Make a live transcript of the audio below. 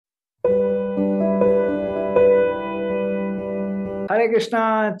Hare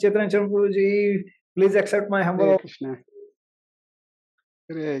Krishna, Chaitanya Prabhuji, please accept my Hare humble. Krishna.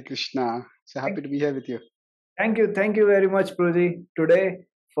 Hare Krishna. So happy to be here with you. Thank you very much, Prabhuji, today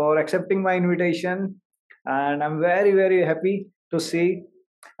for accepting my invitation, and I'm very happy to see.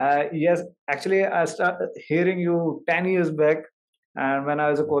 Yes, actually, I started hearing you 10 years back, and when I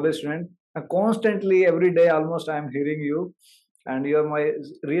was a college student, and constantly every day, almost I'm hearing you, and you're my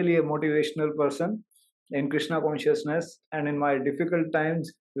really a motivational person in Krishna consciousness, and in my difficult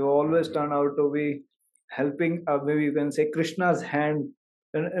times, you always turn out to be helping. Maybe you can say Krishna's hand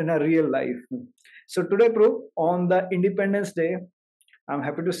in a real life. So today, Prabhu, on the Independence Day, I'm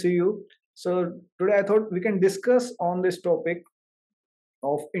happy to see you. So today I thought we can discuss on this topic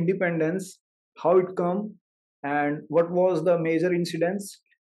of independence, how it come, and what was the major incidents,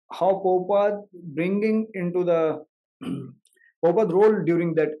 how Prabhupada bringing into the Prabhupada role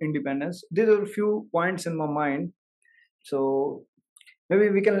during that independence. These are a few points in my mind. So maybe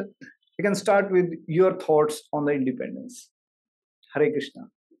we can start with your thoughts on the independence. Hare Krishna.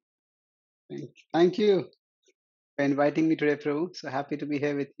 Thank you for inviting me today, Prabhu. So happy to be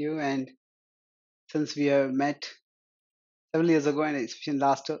here with you. And since we have met several years ago, and especially in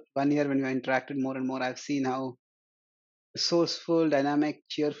last 1 year when we interacted more and more, I've seen how resourceful, dynamic,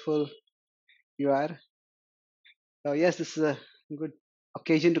 cheerful you are. So yes, this is a good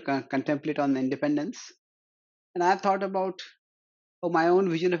occasion to contemplate on independence. And I've thought about how my own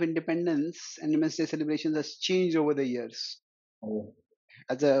vision of independence and Independence Day celebrations has changed over the years. Oh.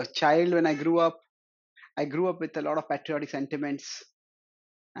 As a child, when I grew up with a lot of patriotic sentiments.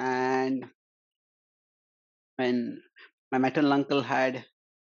 And when my maternal uncle had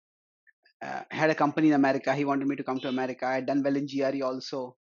a company in America, he wanted me to come to America. I had done well in GRE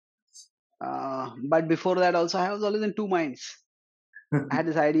also. But before that also, I was always in two minds. I had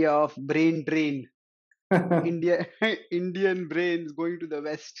this idea of brain drain. Indian brains going to the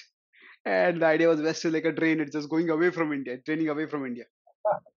West. And the idea was West is like a drain. It's just going away from India, draining away from India.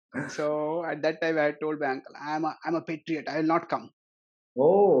 So at that time, I had told my uncle, I'm a patriot. I will not come.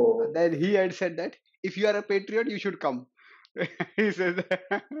 Oh. Then he had said that if you are a patriot, you should come. he said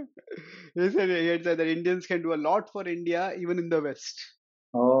he had said that Indians can do a lot for India, even in the West.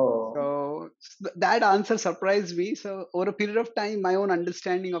 Oh. So that answer surprised me. So over a period of time, my own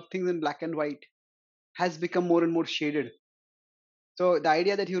understanding of things in black and white has become more and more shaded. So the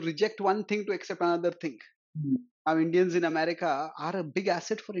idea that you reject one thing to accept another thing. Now Indians in America are a big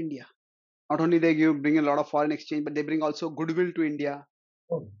asset for India. Not only they bring a lot of foreign exchange, but they bring also goodwill to India.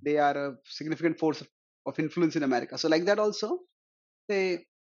 Oh. They are a significant force of influence in America. So like that also, there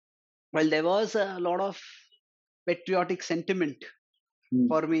was a lot of patriotic sentiment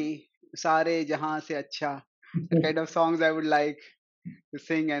for me. Sare jahan se acha. The kind of songs I would like to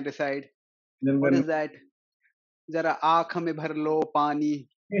sing and recite. What is that? Jara aankh mein bhar lo pani.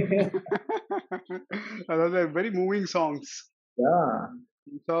 Those are very moving songs. Yeah.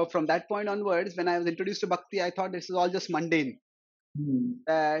 So from that point onwards, when I was introduced to Bhakti, I thought this is all just mundane.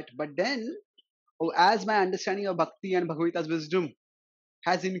 But then, as my understanding of Bhakti and Bhagavad-Gita's wisdom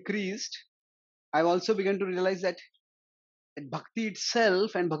has increased, I've also begun to realize that Bhakti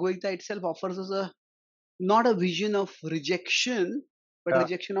itself and Bhagavad-Gita itself offers us not a vision of rejection, but Yeah.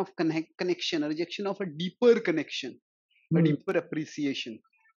 rejection of connection, a rejection of a deeper connection, a deeper appreciation.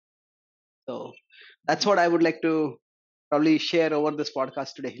 So that's what I would like to probably share over this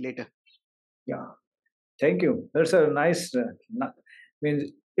podcast today later. Yeah. Thank you. That's a nice.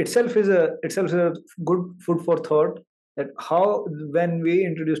 Means itself is a good food for thought. That how when we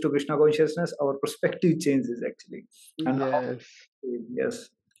introduce to Krishna consciousness, our perspective changes actually. And Yes. Yes.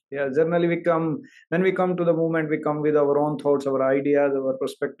 Yeah. Generally, when we come to the movement, we come with our own thoughts, our ideas, our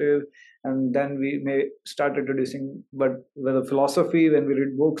perspective, and then we may start introducing. But with the philosophy, when we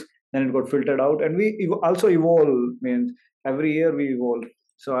read books, then it got filtered out, and we also evolve. Means every year we evolve.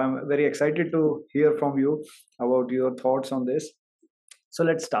 So I'm very excited to hear from you about your thoughts on this. So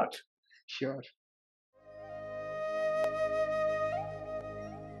let's start. Sure.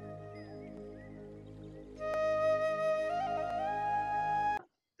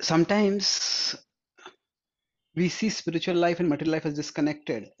 Sometimes we see spiritual life and material life as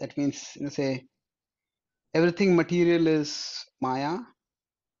disconnected. That means, say, everything material is Maya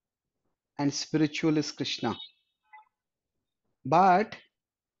and spiritual is Krishna. But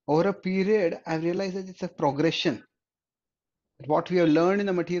over a period, I've realized that it's a progression. What we have learned in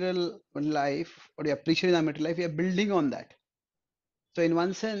the material life, what we appreciate in the material life, we are building on that. So in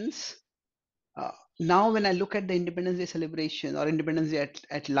one sense, now when I look at the Independence Day celebration or Independence Day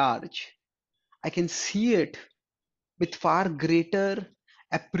at large, I can see it with far greater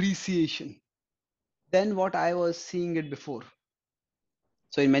appreciation than what I was seeing it before.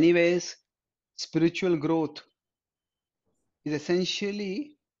 So in many ways, spiritual growth is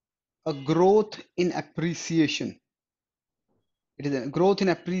essentially a growth in appreciation. It is a growth in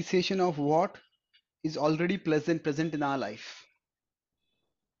appreciation of what is already present in our life.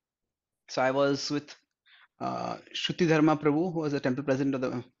 So I was with Shruti Dharma Prabhu, who was the temple president of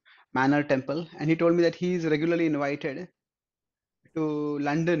the Manor Temple, and he told me that he is regularly invited to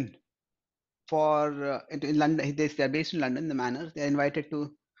London for in London. They are based in London, the Manor. They are invited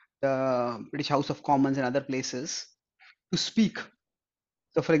to the British House of Commons and other places to speak.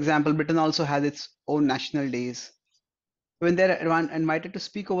 So, for example, Britain also has its own national days. When they're invited to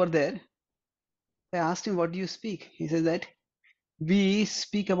speak over there, I asked him, "What do you speak?" He says that we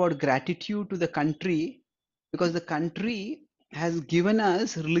speak about gratitude to the country because the country has given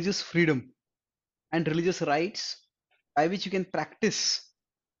us religious freedom and religious rights by which you can practice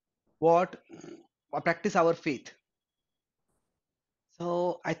what practice our faith.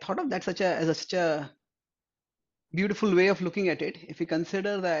 So I thought of that such a beautiful way of looking at it. If we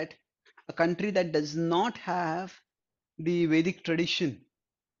consider that a country that does not have the Vedic tradition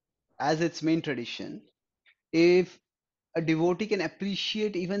as its main tradition, if a devotee can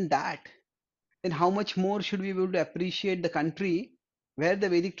appreciate even that, then how much more should we be able to appreciate the country where the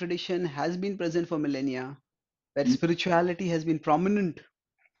Vedic tradition has been present for millennia, where spirituality has been prominent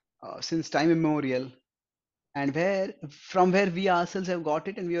since time immemorial, and where from where we ourselves have got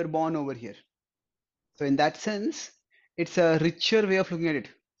it and we were born over here. So in that sense, it's a richer way of looking at it.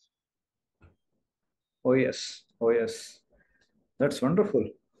 Oh, yes. Oh, yes. That's wonderful.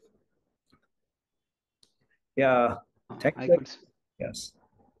 Yeah. Thank I you. could. Yes.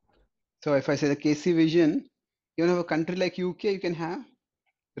 So if I say the KC vision, even of a country like UK, you can have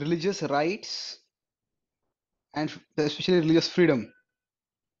religious rights and especially religious freedom.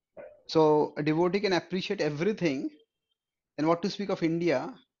 So a devotee can appreciate everything. And what to speak of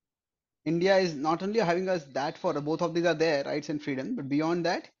India? India is not only having us that for both of these are there, rights and freedom, but beyond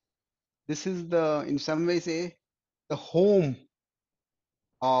that, this is the in some ways the home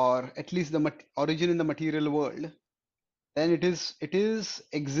or at least the origin in the material world. Then it is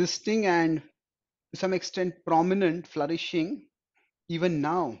existing and to some extent prominent, flourishing even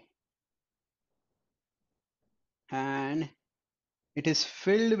now, and it is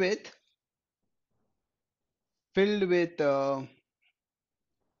filled with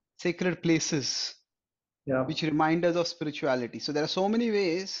sacred places Yeah. which remind us of spirituality. So there are so many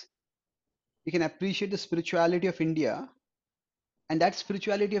ways we can appreciate the spirituality of India, and that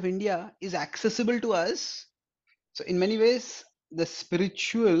spirituality of India is accessible to us. So in many ways, the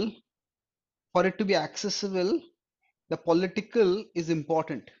spiritual, for it to be accessible, the political is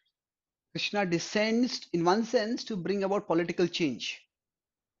important. Krishna descends in one sense to bring about political change.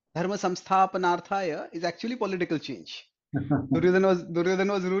 Dharma samsthapanarthaya is actually political change.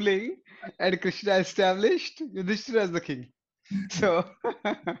 Duryodhana was ruling and Krishna established Yudhishthira as the king. So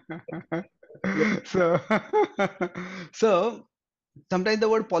so so sometimes the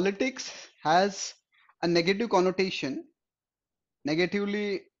word politics has a negative connotation.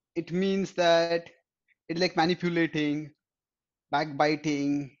 Negatively, it means that it's like manipulating,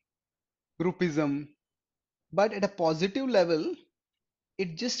 backbiting, groupism. But at a positive level,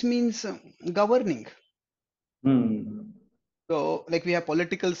 it just means governing. Hmm. So, like we have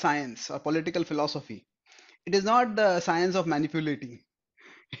political science or political philosophy. It is not the science of manipulating.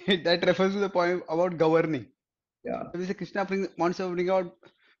 That refers to the point about governing. Yeah. So we say Krishna wants to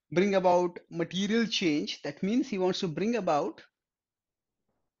bring about material change. That means he wants to bring about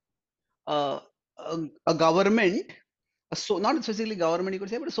uh, a government, not specifically government, you could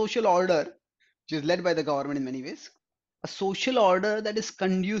say, but a social order, which is led by the government in many ways. A social order that is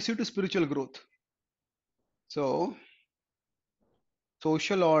conducive to spiritual growth. So,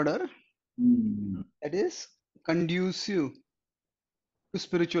 social order Hmm. that is conducive to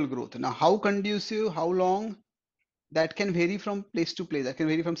spiritual growth. Now, how conducive, how long, that can vary from place to place, that can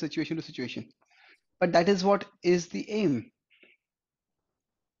vary from situation to situation. But that is what is the aim.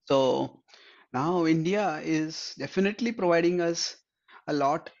 So, now India is definitely providing us a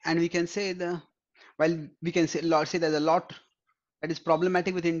lot, and we can say while we can say there's a lot that is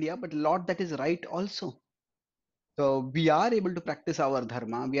problematic with India, but a lot that is right also. So we are able to practice our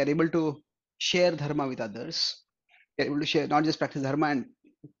dharma. We are able to share dharma with others. We are able to share, not just practice dharma and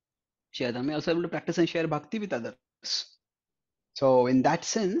share dharma, we are also able to practice and share bhakti with others. So in that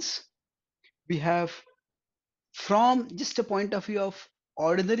sense, we have, from just a point of view of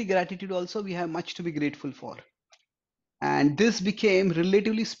ordinary gratitude also, we have much to be grateful for. And this became,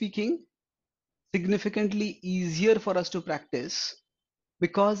 relatively speaking, significantly easier for us to practice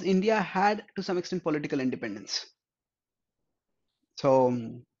because India had to some extent political independence. So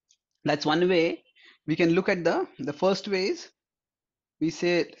that's one way we can look at the first way is we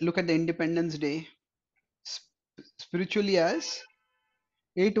say look at the Independence Day spiritually as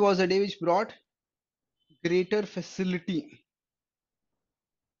it was a day which brought greater facility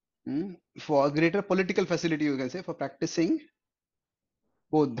for greater political facility, you can say, for practicing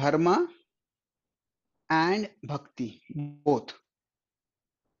both dharma and bhakti, both. So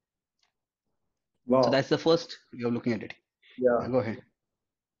Wow. that's the first way of looking at it. Yeah. Go ahead.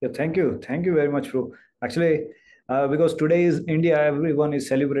 Yeah, thank you very much, bro. Actually, because today is India, everyone is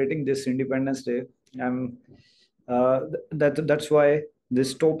celebrating this Independence Day. Um, that's why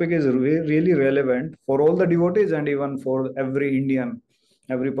this topic is really relevant for all the devotees and even for every Indian,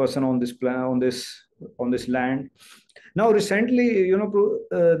 every person on this plan, on this land. Now, recently,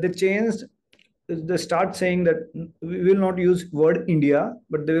 they changed. They start saying that we will not use word India,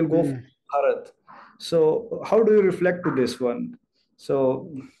 but they will go for Mm. Bharat. So, how do you reflect to this one?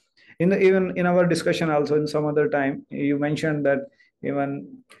 So, even in our discussion, also in some other time, you mentioned that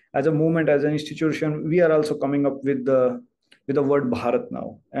even as a movement, as an institution, we are also coming up with the word Bharat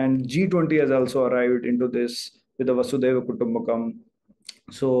now, and G20 has also arrived into this with the Vasudhaiva Kutumbakam.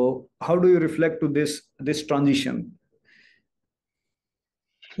 So, how do you reflect to this transition?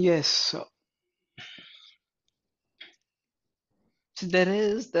 Yes. So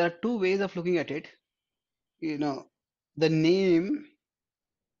there are two ways of looking at it. You know, the name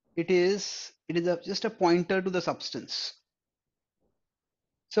just a pointer to the substance.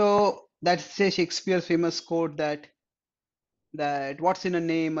 So that's say Shakespeare's famous quote that what's in a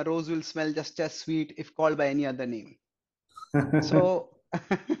name, a rose will smell just as sweet if called by any other name. So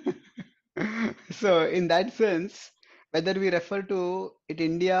so in that sense, whether we refer to it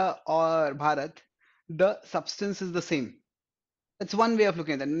India or Bharat, the substance is the same. That's one way of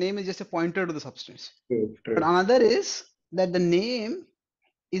looking at it. The name is just a pointer to the substance. True, But true. another is that the name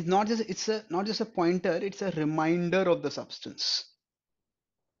is not just a pointer, it's a reminder of the substance.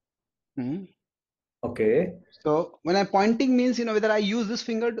 Hmm. Okay, So when I'm pointing means, whether I use this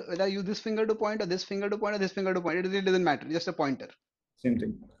finger whether I use this finger to point or this finger to point or this finger to point, it really doesn't matter. It's just a pointer. same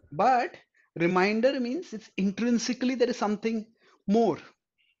thing. But reminder means it's intrinsically there is something more.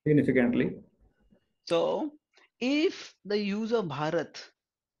 Significantly. So if the use of Bharat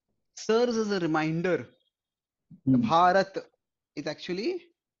serves as a reminder, the Hmm. Bharat is actually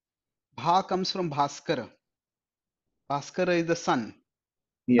Bha comes from Bhaskara. Bhaskara is the sun.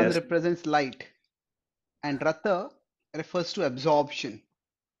 Sun Yes. represents light, and Rata refers to absorption.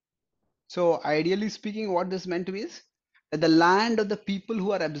 So, ideally speaking, what this meant to is that the land of the people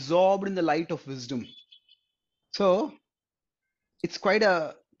who are absorbed in the light of wisdom. So, it's quite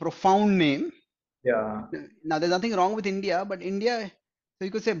a profound name. Yeah. Now, there's nothing wrong with India, but India, so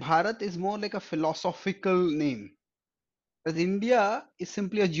you could say Bharat is more like a philosophical name, whereas India is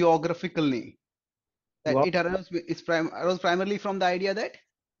simply a geographical name. That Wow. it arose primarily from the idea that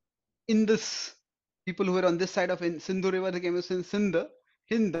in this, people who were on this side of Sindhu River, they came as Sindh,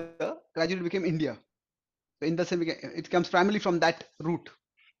 Hind, gradually became India. So in the sense, it comes primarily from that root.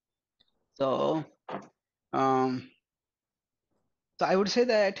 So, um, so I would say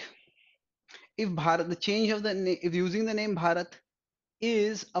that if Bharat, the change of the name, if using the name Bharat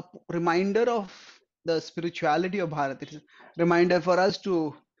is a reminder of the spirituality of Bharat, it's a reminder for us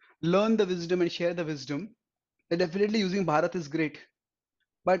to learn the wisdom and share the wisdom. Then definitely using Bharat is great.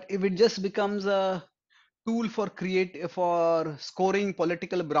 But if it just becomes a tool for scoring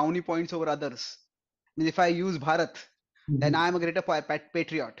political brownie points over others, if I use Bharat, then Mhm. I am a greater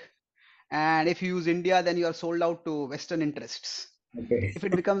patriot. And if you use India, then you are sold out to Western interests. Okay. If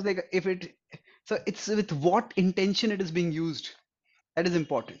it becomes like if it so it's with what intention it is being used, that is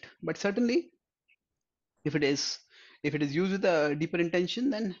important. But certainly if it is if it is used with a deeper intention,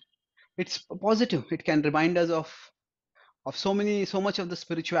 then it's positive. It can remind us of so much of the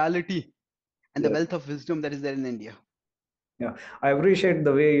spirituality and the Yes. wealth of wisdom that is there in India. Yeah, I appreciate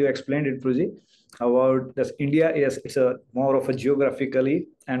the way you explained it, Pruji, about this India. Yes, it's a more of a geographically,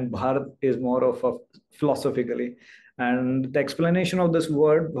 and Bharat is more of a philosophically. And the explanation of this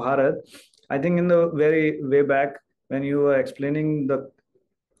word Bharat, I think in the very way back when you were explaining the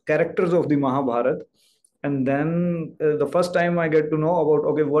characters of the Mahabharat, and then the first time I get to know about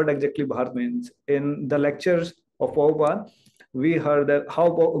okay what exactly Bharat means in the lectures of Prabhupada, we heard that how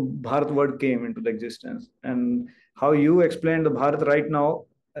Bharat word came into the existence and how you explained the Bharat right now,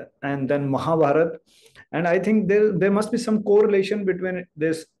 and then Mahabharat. And I think there must be some correlation between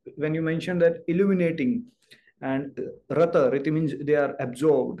this when you mentioned that illuminating and Rati means they are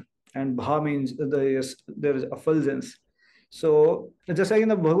absorbed, and Bha means there is effulgence. So just like in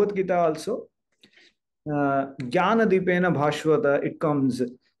the Bhagavad Gita also, Jnana Deepena Bhashwata, it comes.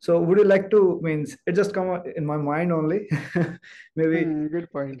 So would you like to, means it just come in my mind only. Maybe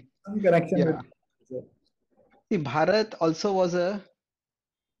Good point. some connection Yeah. with. See, Bharat also was a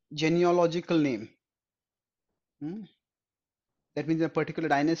genealogical name. Hmm? That means in a particular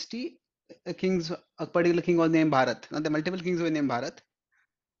dynasty, a particular king was named Bharat. Now, the multiple kings were named Bharat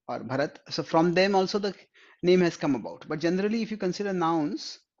or Bharat. So from them also the name has come about. But generally, if you consider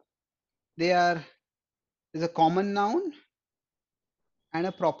nouns, there's a common noun and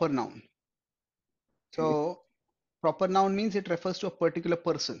a proper noun. Okay. So proper noun means it refers to a particular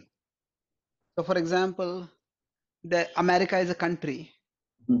person. So for example, the America is a country,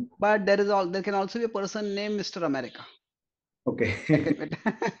 Hmm. but there can also be a person named Mr. America. Okay. That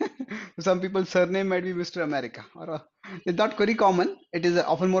can be some people's surname might be Mr. America, it's not very common. It is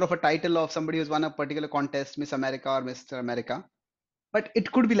often more of a title of somebody who's won a particular contest, Miss America or Mr. America, but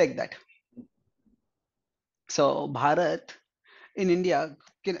it could be like that. So Bharat in India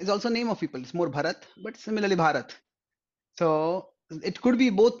is also a name of people. It's more Bharat, but similarly Bharat. So it could be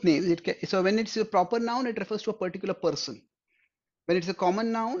both names. So when it's a proper noun, it refers to a particular person. When it's a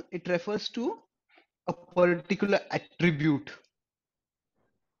common noun, it refers to a particular attribute.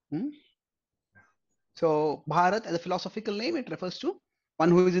 Hmm? So Bharat as a philosophical name, it refers to one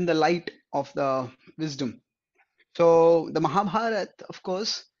who is in the light of the wisdom. So the Mahabharata, of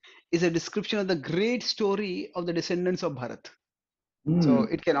course, is a description of the great story of the descendants of Bharat. So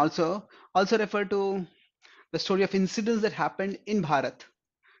Hmm. it can also refer to the story of incidents that happened in Bharat.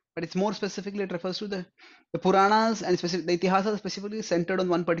 But it's more specifically, it refers to the Puranas and the Itihasa specifically centered on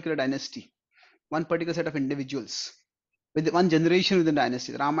one particular dynasty, one particular set of individuals, with one generation within the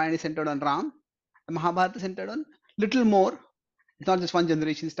dynasty. The Ramayana is centered on Ram, the Mahabharata is centered on little more. It's not just one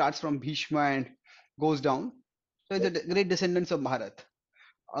generation, it starts from Bhishma and goes down. So it's a great descendants of Bharat,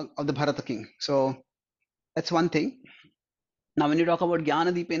 of the Bharata king. So that's one thing. Now, when you talk about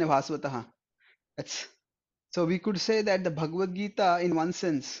Jnana Deepena Bhasvataha, that's so we could say that the Bhagavad-Gita, in one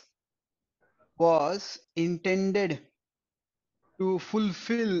sense, was intended to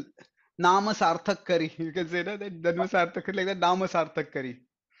fulfill Nama Sarthak Kari. You can say that Dharma Sarthak Kari, like that Nama Sarthak Kari.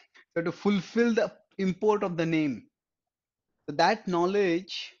 So to fulfill the import of the name. So that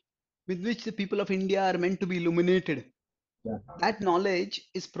knowledge with which the people of India are meant to be illuminated, Yeah. that knowledge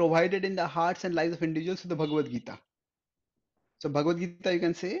is provided in the hearts and lives of individuals through the Bhagavad Gita. So Bhagavad Gita, you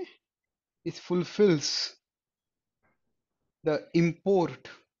can say, it fulfills the import.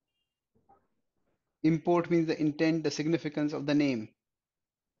 Import means the intent, the significance of the name,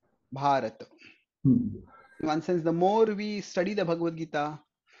 Bharat. Hmm. In one sense, the more we study the Bhagavad Gita,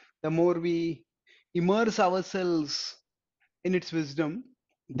 the more we immerse ourselves in its wisdom,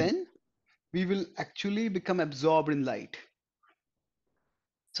 then we will actually become absorbed in light.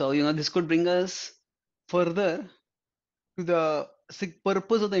 So, this could bring us further to the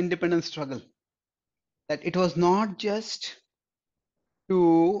purpose of the independence struggle. That it was not just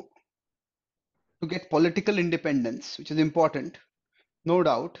to get political independence, which is important, no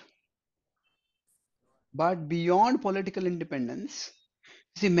doubt, but beyond political independence,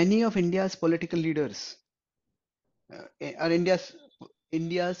 see, many of India's political leaders are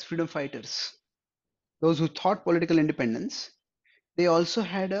India's freedom fighters. Those who thought political independence, they also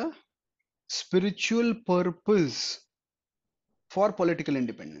had a spiritual purpose for political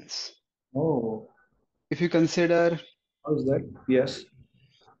independence. Oh, If you consider, how's that? Yes.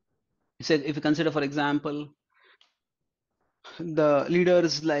 if you consider, for example, the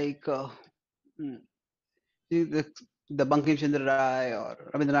leaders like mm, the, the Bankim Chandra Rai or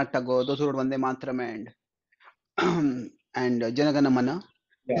Rabindranath Tagore, those who wrote Vande Mataram and Janagana Mana,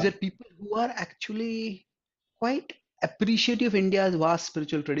 these Yeah. are people who are actually quite appreciative of India's vast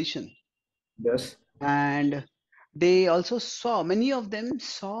spiritual tradition. Yes. And they also many of them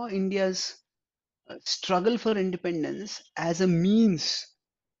saw India's struggle for independence as a means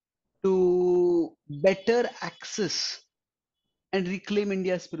to better access and reclaim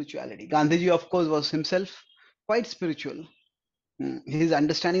India's spirituality. Gandhiji, of course, was himself quite spiritual. His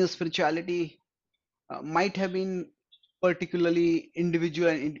understanding of spirituality might have been particularly individual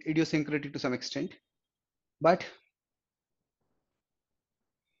and idiosyncratic to some extent, but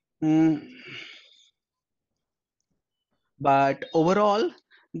mm, overall,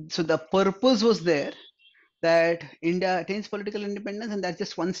 so the purpose was there that India attains political independence, and that's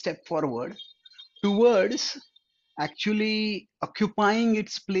just one step forward towards actually occupying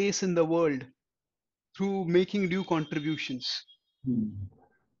its place in the world through making due contributions. Hmm.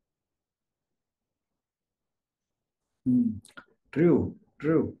 Hmm. True.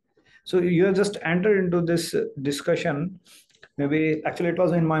 True. So you have just entered into this discussion. maybe actually it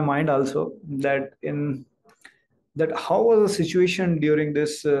was in my mind also that in that how was the situation during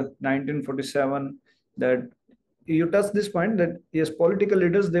this 1947, that you touched this point that yes, political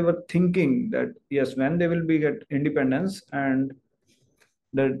leaders, they were thinking that yes, when they will be get independence, and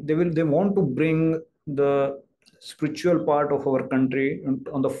that they want to bring the spiritual part of our country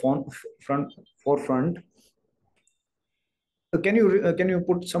on the front forefront. Can you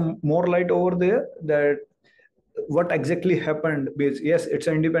put some more light over there that what exactly happened? Because yes, it's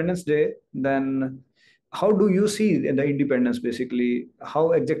an Independence Day. Then how do you see the independence? Basically,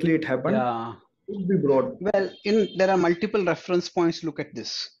 how exactly it happened? Yeah. Could be broad. Well, in there are multiple reference points to look at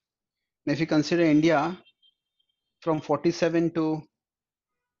this. If you consider India from 47 to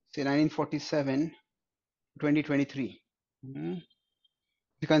say 1947, 2023, if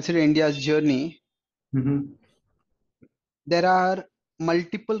you consider India's journey, Mm-hmm. there are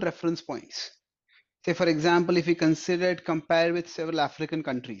multiple reference points. Say, for example, if we consider it compared with several African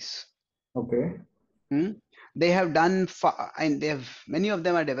countries, Okay. they have done, and they have many of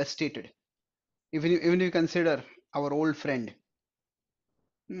them are devastated. Even if you consider our old friend,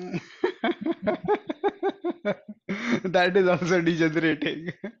 that is also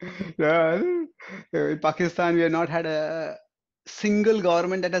degenerating. Yeah. In Pakistan, we have not had a single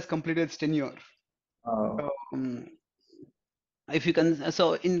government that has completed its tenure. Uh, Um, if you can, so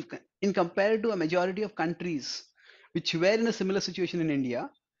in compared to a majority of countries which were in a similar situation in India,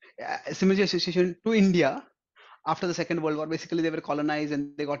 a similar situation to India after the Second World War, basically they were colonized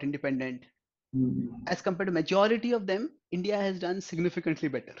and they got independent. mm. As compared to majority of them, India has done significantly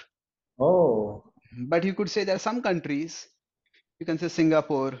better. Oh, But you could say there are some countries, you can say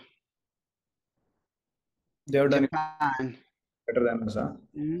Singapore, they have done it Japan, better than us, huh?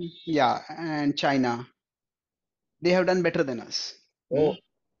 yeah, and China. They have done better than us. Oh,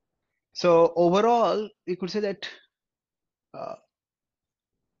 So overall, we could say that uh,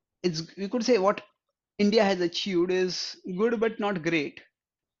 we could say what India has achieved is good but not great.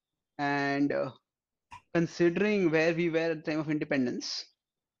 And considering where we were at the time of independence,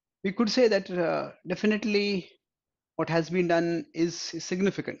 we could say that definitely what has been done is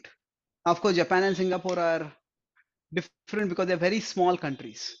significant. Of course, Japan and Singapore are different because they're very small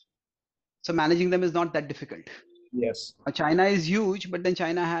countries. So managing them is not that difficult. yes. China is huge, but then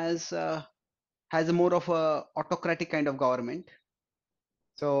China has a more of a autocratic kind of government.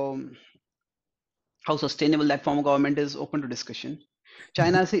 So how sustainable that form of government is open to discussion.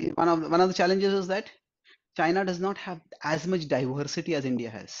 China, see, one of the challenges is that China does not have as much diversity as India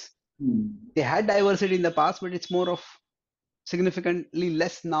has. Hmm. They had diversity in the past, but it's more of significantly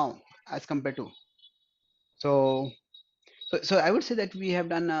less now as compared to. So, so I would say that we have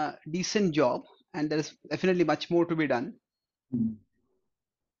done a decent job, and there is definitely much more to be done. Hmm.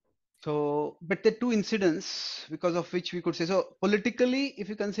 So, but the two incidents because of which we could say so politically, if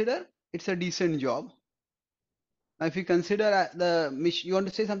you consider, it's a decent job. Now, if you consider the mission, you want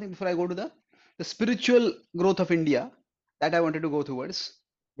to say something before I go to the spiritual growth of India that I wanted to go towards.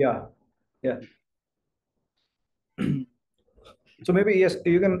 Yeah, yeah. So maybe yes,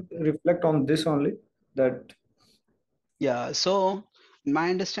 you can reflect on this only. That Yeah. So, in my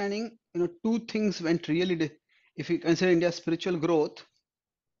understanding, two things went really. If you consider India's spiritual growth,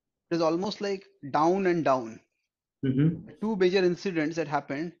 it is almost like down and down. mm-hmm. The two major incidents that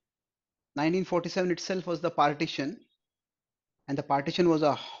happened. 1947 itself was the partition, and the partition was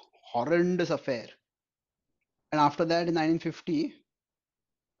a horrendous affair. And after that, in 1950,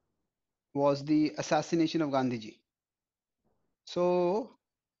 was the assassination of Gandhiji. So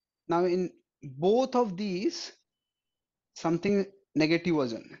now in both of these, something negative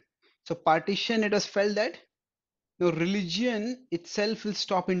was on. So partition, it was felt that religion itself will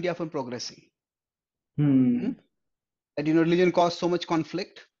stop India from progressing. Hmm? Hmm. That religion caused so much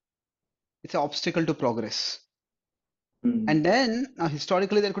conflict. It's an obstacle to progress. Hmm. And then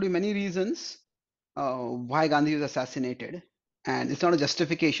historically, there could be many reasons why Gandhi was assassinated, and it's not a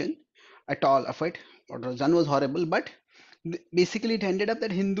justification at all of it. What was done was horrible, but basically, it ended up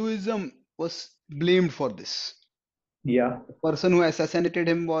that Hinduism was blamed for this. Yeah. The person who assassinated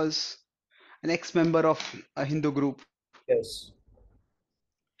him was an ex-member of a Hindu group. Yes.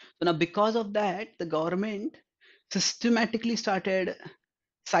 So now, because of that, the government systematically started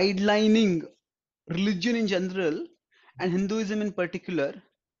sidelining religion in general and Hinduism in particular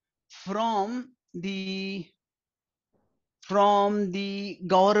from the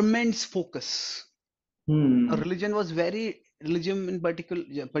government's focus. Hmm. Religion in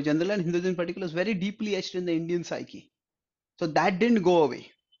particular, for general and Hinduism in particular, was very deeply etched in the Indian psyche. So that didn't go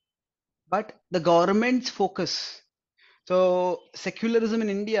away. But the government's focus. So secularism in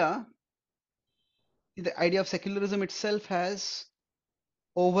India the idea of secularism itself has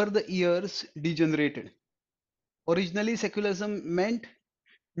over the years degenerated. Originally, secularism meant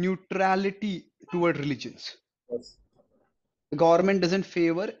neutrality toward religions. Yes. The government doesn't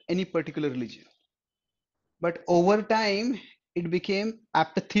favor any particular religion. But over time, it became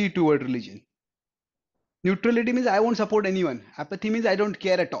apathy toward religion. Neutrality means I won't support anyone. Apathy means I don't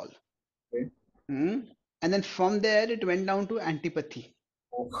care at all. Okay. Hmm? And then from there, it went down to antipathy.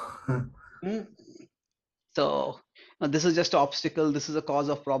 Oh. Hmm? So this is just an obstacle. This is a cause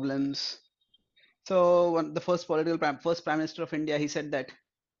of problems. So the first first prime minister of India, he said that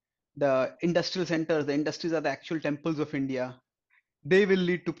the industrial centers, the industries are the actual temples of India. They will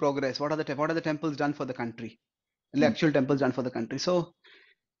lead to progress. What are the temples done for the country? The actual temples done for the country. So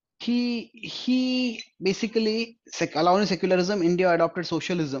he basically allowing secularism, India adopted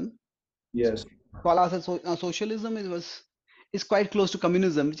socialism. Yes. So Allah said socialism is quite close to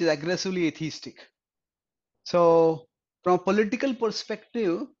communism, which is aggressively atheistic. So from a political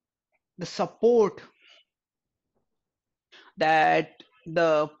perspective, the support that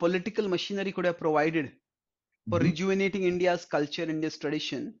the political machinery could have provided for rejuvenating India's culture, India's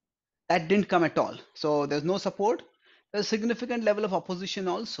tradition, that didn't come at all. So there's no support. There's a significant level of opposition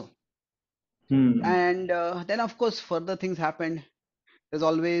also. And then, of course, further things happened. There's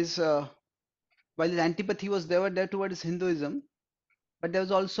always, while the antipathy was there towards Hinduism, but there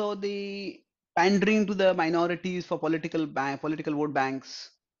was also the pandering to the minorities for political vote banks.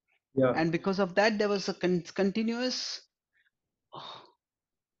 Yeah. And because of that, there was a continuous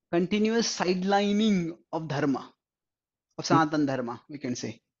sidelining of dharma, of Sanatan dharma, we can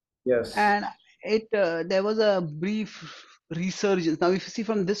say. Yes. And there was a brief resurgence. Now, if you see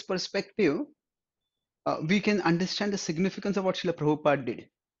from this perspective, we can understand the significance of what Srila Prabhupada did.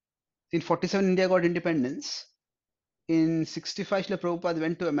 In 47, India got independence. In 65, Srila Prabhupada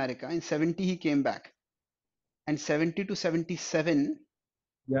went to America. In 70, he came back. And 70 to 77,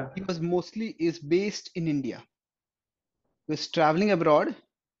 Yeah. he was is based in India. He was traveling abroad,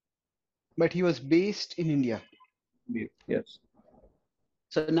 but he was based in India. Yes.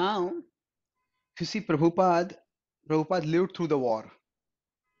 So now, if you see Prabhupada lived through the war.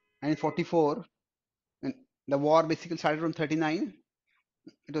 And in 44, and the war basically started from 39.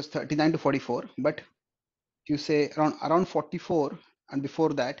 It was 39 to 44. But if you say around 44 and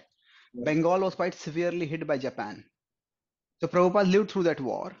before that, Yeah. Bengal was quite severely hit by Japan. So Prabhupada lived through that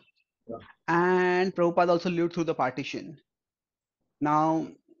war. Yeah. And Prabhupada also lived through the partition. Now,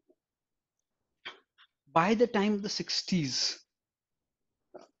 by the time of the 60s,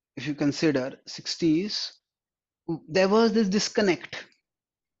 if you consider 60s, there was this disconnect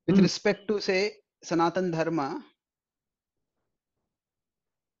with respect to, say, Sanatan Dharma.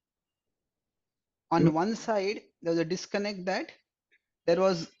 On one side, there was a disconnect that there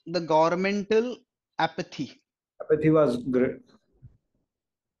was the governmental apathy. Apathy was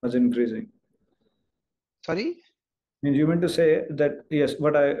increasing. Sorry? And you meant to say that yes,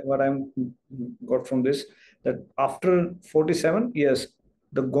 what I'm got from this, that after 47, yes,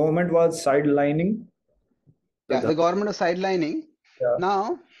 the government was sidelining Yeah, the government was sidelining. Yeah.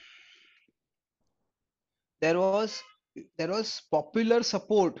 Now, there was popular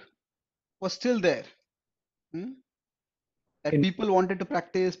support was still there. That people wanted to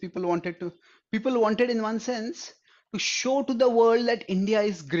practice, people wanted in one sense to show to the world that India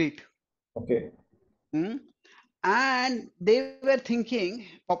is great. Okay. And they were thinking,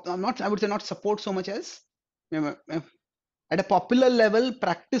 I would say not support so much as at a popular level,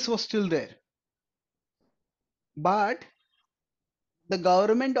 practice was still there. But the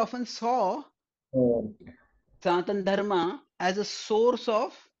government often saw Sanatan Dharma as a source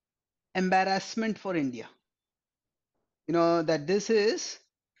of embarrassment for India. That this is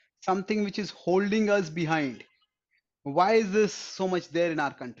something which is holding us behind. Why is this so much there in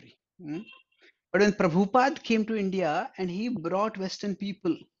our country? But when Prabhupada came to India and he brought Western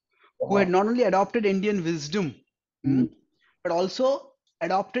people who had not only adopted Indian wisdom, but also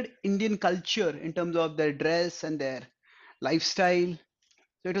adopted Indian culture in terms of their dress and their lifestyle.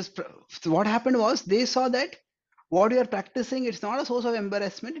 So what happened was they saw that what you are practicing, it's not a source of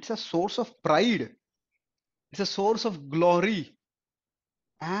embarrassment, it's a source of pride. It's a source of glory.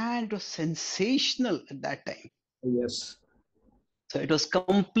 And it was sensational at that time. Yes. So it was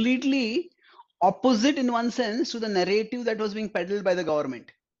completely opposite in one sense to the narrative that was being peddled by the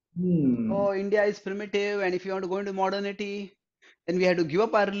government. Oh, India is primitive, and if you want to go into modernity, then we had to give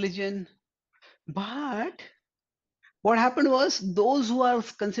up our religion. But what happened was those who are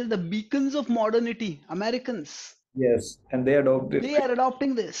considered the beacons of modernity, Americans, Yes, and they adopted. they are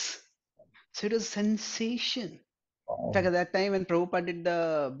adopting this. So it was sensation. In fact, at that time when Prabhupada did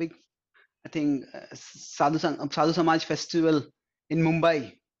the big I think Sadhu Samaj festival in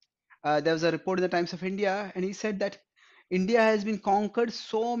Mumbai. There was a report in the Times of India, and he said that India has been conquered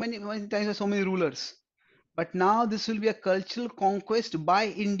so many times by so many rulers, but now this will be a cultural conquest by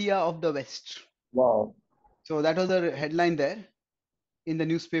India of the West. Wow. So that was the headline there in the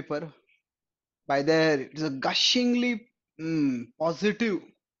newspaper. By there, it is a gushingly positive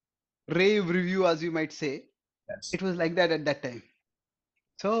rave review, as you might say. Yes. It was like that at that time.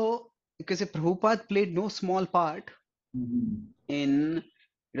 So, because Prabhupada played no small part Mhm. in,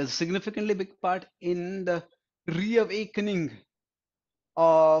 it was a significantly big part in the reawakening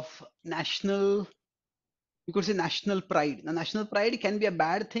of national, you could say national pride. Now, national pride can be a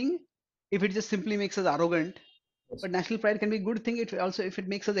bad thing if it just simply makes us arrogant, Yes. but national pride can be a good thing. It also, if it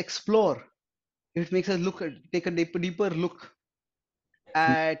makes us explore, if it makes us look at, take a deeper look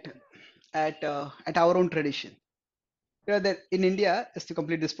at at our own tradition. You know that in India, just to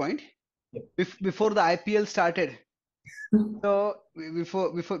complete this point, Yep. before the IPL started, so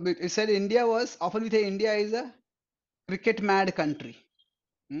before it said India was, often we say India is a cricket mad country.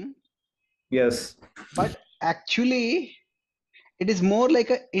 Hmm? Yes. But actually it is more like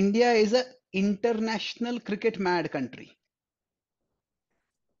a India is a international cricket mad country.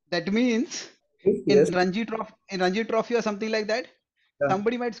 That means Yes. In Ranji Trophy or something like that, Yeah.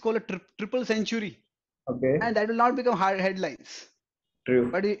 somebody might score a triple century, Okay. and that will not become hard headlines. True.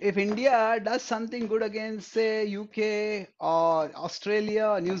 But if India does something good against, say, UK or Australia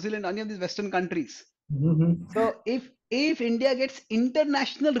or New Zealand, any of these Western countries, Mhm. so if India gets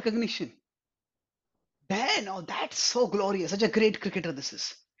international recognition, then oh, that's so glorious! Such a great cricketer this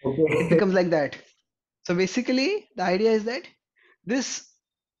is. It Okay. becomes like that. So basically, the idea is that this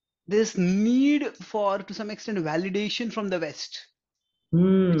this need for, to some extent, validation from the West,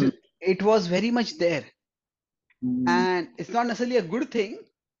 which Hmm. is, it was very much there, Hmm. and it's not necessarily a good thing,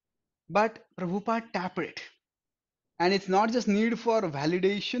 but Prabhupada tapped it. And it's not just need for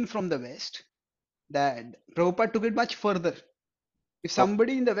validation from the West, that Prabhupada took it much further. If Oh,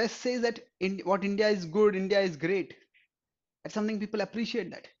 somebody in the West says that what India is good, India is great, that's something people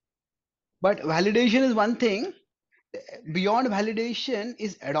appreciate that. But validation is one thing. Beyond validation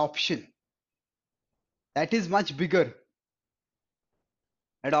is adoption. That is much bigger.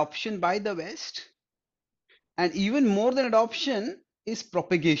 Adoption by the West, and even more than adoption is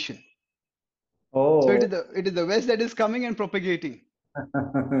propagation. So oh. it is the West that is coming and propagating.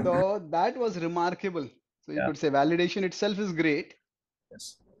 So that was remarkable. So you Yeah. could say validation itself is great,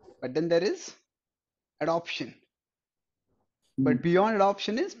 Yes. but then there is adoption. Hmm. But beyond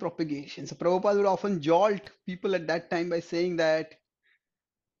adoption is propagation. So Prabhupada would often jolt people at that time by saying that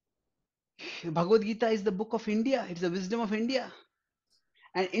Bhagavad-Gita is the book of India, it's the wisdom of India.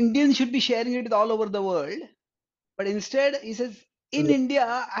 And Indians should be sharing it all over the world. But instead, he says, in India,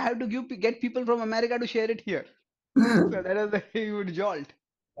 I have to get people from America to share it here. So that is the way he would jolt.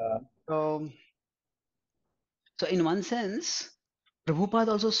 Uh, Um, so in one sense, Prabhupada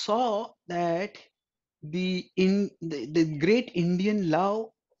also saw that the great Indian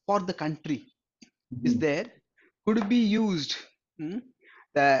love for the country is mhm. there, could be used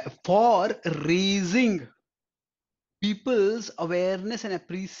for raising people's awareness and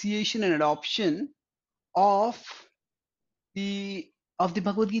appreciation and adoption of the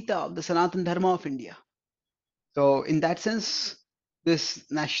Bhagavad Gita, of the Sanatan Dharma of India. So in that sense, this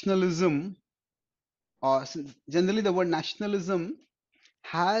nationalism, or generally the word nationalism,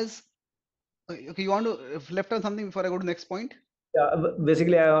 has okay. You want to left on something before I go to the next point? Yeah,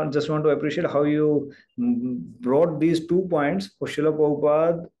 basically, I just want to appreciate how you brought these 2 points for Srila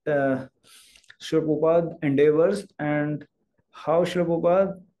Prabhupada endeavors, and how Srila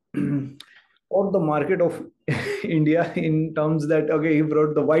Prabhupada or the market of India in terms that, okay, he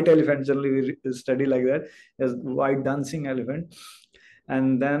brought the white elephant. Generally, we study like that as white dancing elephant,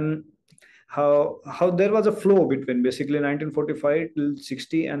 and then how there was a flow between basically 1945 till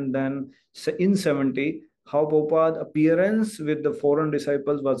 60, and then in 70 how Prabhupada appearance with the foreign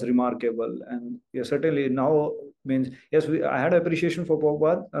disciples was remarkable. And yeah, certainly now means yes, I had appreciation for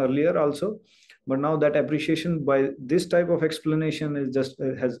Prabhupada earlier also, but now that appreciation by this type of explanation is just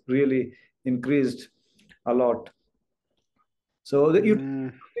has really increased a lot. So you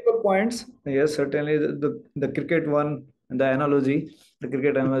Mm. multiple points. Yes, certainly the cricket one, the analogy, the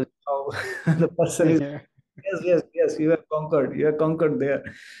cricket analogy, how the person is. Yeah. Yes, yes, yes. You have conquered. You have conquered there.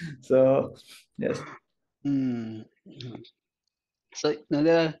 So yes. Mm. So now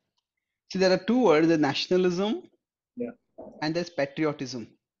there are two words: the nationalism Yeah. and there's patriotism.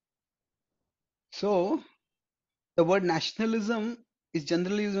 So the word nationalism is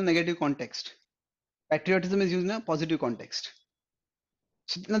generally used in a negative context. Patriotism is used in a positive context.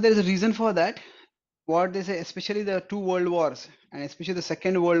 So now there is a reason for that. What they say, especially the two world wars, and especially the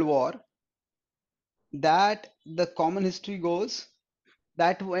Second World War, that the common history goes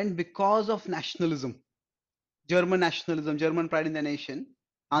that went because of nationalism, German nationalism, German pride in the nation,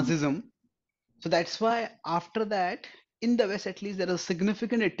 Nazism. So that's why after that, in the West at least, there is a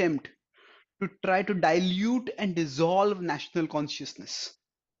significant attempt to try to dilute and dissolve national consciousness.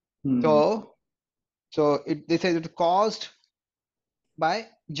 Hmm. So they say it caused by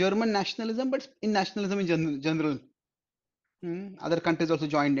German nationalism, but in nationalism in general, other countries also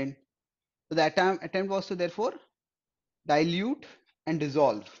joined in. So the attempt was to therefore dilute and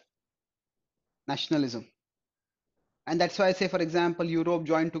dissolve nationalism, and that's why I say, for example, Europe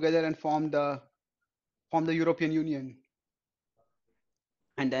joined together and formed the European Union,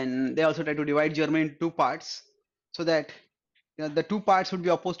 and then they also tried to divide Germany into two parts, so that the two parts would be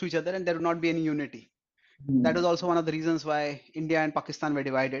opposed to each other and there would not be any unity. That Hmm. was also one of the reasons why India and Pakistan were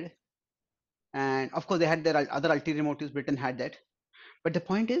divided. And of course, they had their other ulterior motives. Britain had that. But the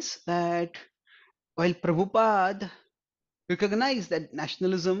point is that while Prabhupada recognized that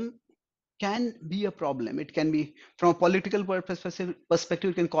nationalism can be a problem, it can be, from a political perspective,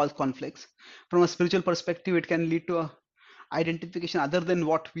 it can cause conflicts. From a spiritual perspective, it can lead to a identification other than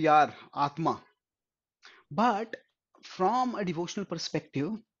what we are, Atma. But from a devotional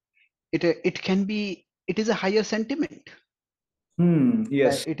perspective, it is a higher sentiment. Hmm.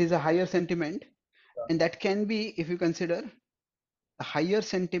 Yes. It is a higher sentiment, and that can be, if you consider, a higher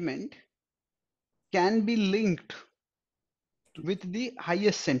sentiment can be linked with the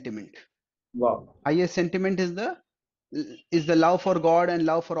highest sentiment. Wow. Highest sentiment is the love for God and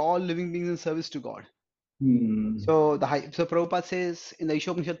love for all living beings in service to God. Hmm. So Prabhupada says in the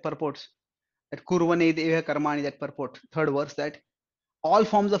Ishopanishad purports that Kurvane Deva Karmani, that purport, third verse, that all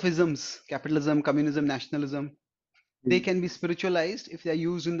forms of isms, capitalism, communism, nationalism, they can be spiritualized if they are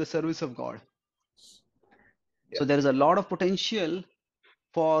used in the service of God. Yeah. So there is a lot of potential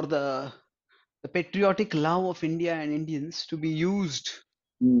for the patriotic love of India and Indians to be used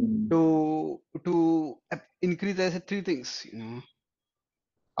Hmm. to increase, I said, three things.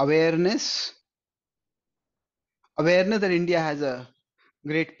 Awareness, awareness that India has a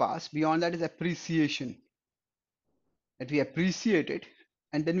great past. Beyond that is appreciation, that we appreciate it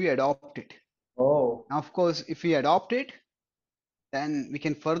and then we adopt it. Oh. Now, of course, if we adopt it, then we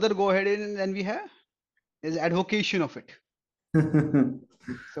can further go ahead and then we have there's advocation of it.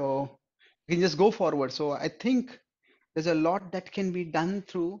 So we can just go forward. So I think there's a lot that can be done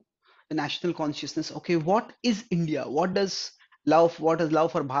through the national consciousness. Okay, what is India? What does love for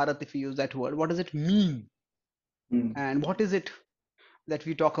Bharat, if we use that word, what does it mean? Hmm. And what is it that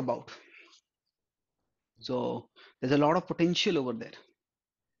we talk about? So there's a lot of potential over there.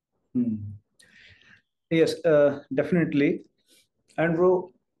 Hmm. Yes, definitely. And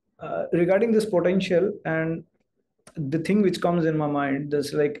bro, regarding this potential and the thing which comes in my mind,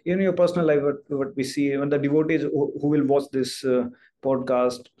 that's like in your personal life, what we see when the devotees who will watch this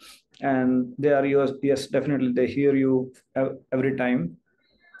podcast, and they are yours. Yes, definitely, they hear you every time.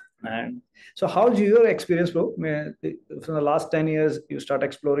 And so, how's your experience, bro? From the last 10 years, you start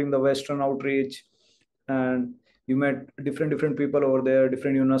exploring the Western outreach, and you met different people over there,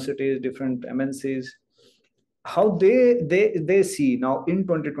 different universities, different MNCs. How they see now in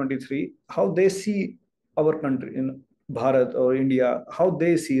 2023, how they see our country in Bharat or India, how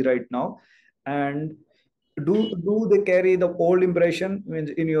they see right now, and do they carry the old impression?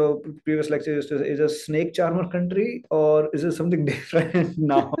 Means in your previous lecture, is a snake charmer country, or is it something different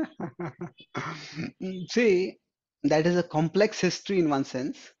now? See, that is a complex history in one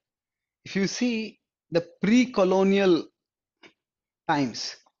sense. If you see the pre-colonial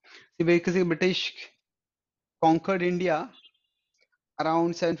times, see, because the British conquered India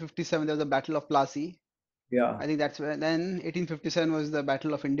around 757, there was the Battle of Plassey. Yeah. I think that's where, then 1857 was the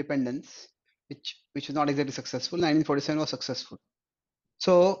Battle of Independence, which was not exactly successful. 1947 was successful.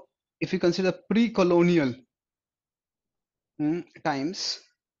 So if you consider pre-colonial times,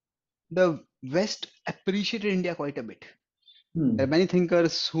 the West appreciated India quite a bit. There are Hmm. many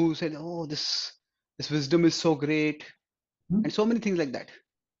thinkers who said, "Oh, this wisdom is so great," Hmm. and so many things like that.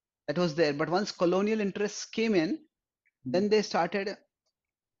 That was there. But once colonial interests came in, then they started.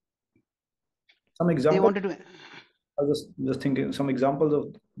 Some They example. wanted to. I was just thinking some examples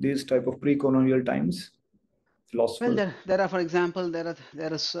of these type of pre-colonial times, Well, philosophers. there are, for example, there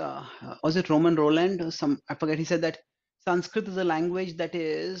is was it Roman Roland or some, I forget. He said that Sanskrit is a language that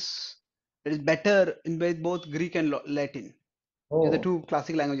is better in both Greek and Latin. These are the Oh. two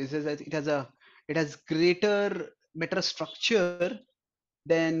classic languages. He says that it has better structure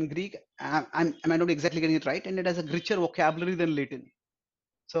than Greek. I might not be exactly getting it right, and it has a richer vocabulary than Latin.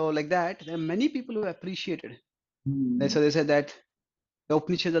 So like that, there are many people who appreciated. Hmm. So they said that the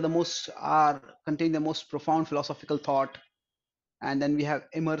Upanishads contain the most profound philosophical thought. And then we have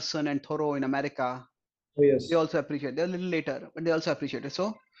Emerson and Thoreau in America. Oh, They yes. also appreciate. They're a little later, but they also appreciate it.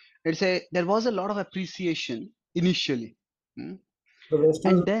 So there was a lot of appreciation initially. Hmm. The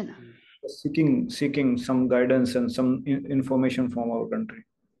Western And then seeking some guidance and some information from our country.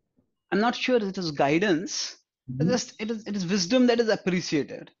 I'm not sure it is guidance. Mhm. It is wisdom that is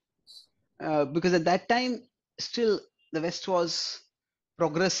appreciated. Because at that time, still the West was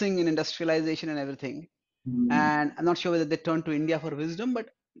progressing in industrialization and everything. Hmm. And I'm not sure whether they turned to India for wisdom, but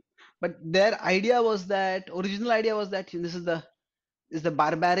their idea was that original idea was that this is the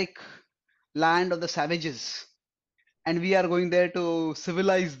barbaric land of the savages, and we are going there to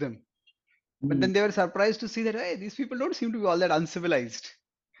civilize them. But Hmm. then they were surprised to see that hey, these people don't seem to be all that uncivilized.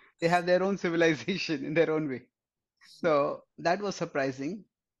 They have their own civilization in their own way. So that was surprising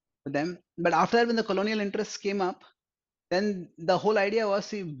for them. But after that, when the colonial interests came up, then the whole idea was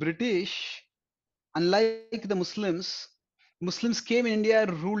the British, unlike the Muslims came in India,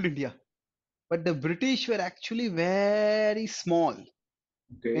 ruled India. But the British were actually very small in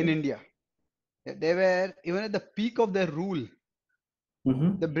Okay. India. They were, even at the peak of their rule, the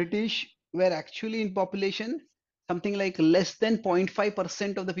Mm-hmm. British were actually in population something like less than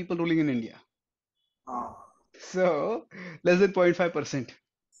 0.5% of the people ruling in India. Ah. So less than 0.5%.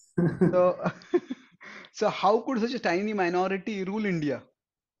 So so how could such a tiny minority rule India?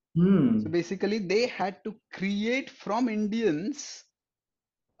 So Hmm. basically they had to create from Indians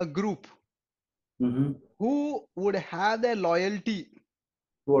a group Mm-hmm. who would have their loyalty to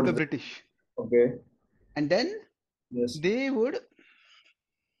the Towards the, British, okay. and then Yes. they would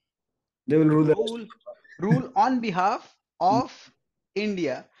They will rule the rest. rule rule on behalf of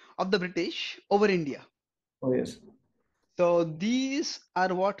India, of the British over India. Oh, yes. So these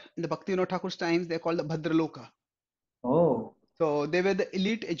are what in the Bhaktivinoda Thakur's times they're called the Bhadraloka. Oh. So they were the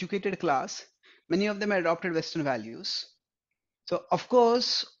elite educated class. Many of them had adopted Western values. So of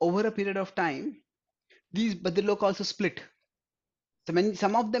course, over a period of time, these Bhadraloka also split. So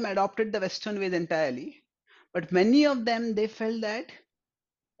some of them adopted the Western ways entirely, but many of them they felt that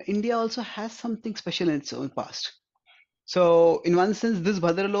India also has something special in its own past. So in one sense, this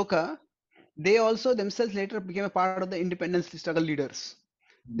Bhadraloka, they also themselves later became a part of the independence struggle leaders.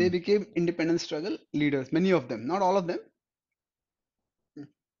 They Hmm. became independence struggle leaders, many of them, not all of them.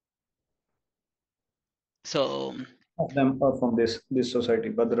 So Of them are from this society,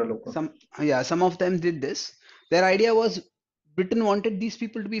 Badra Loka. some of them did this. Their idea was Britain wanted these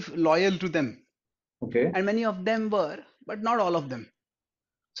people to be loyal to them, Okay. and many of them were, but not all of them.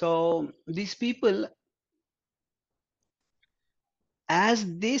 So these people, as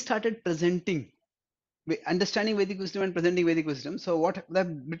they started presenting, understanding Vedic wisdom and presenting Vedic wisdom. So what the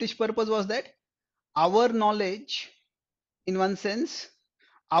British purpose was that our knowledge, in one sense,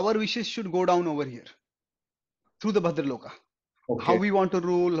 our wishes should go down over here through the Bhadraloka. How Okay. we want to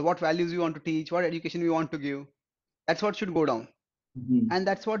rule, what values we want to teach, what education we want to give. That's what should go down. Hmm. And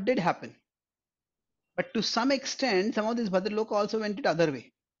that's what did happen. But to some extent, some of these Bhadraloka also went it other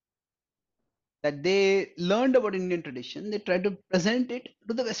way. That they learned about Indian tradition, they tried to present it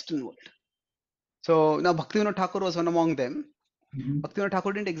to the Western world. So now Bhaktivinoda Thakur was one among them. Hmm. Bhaktivinoda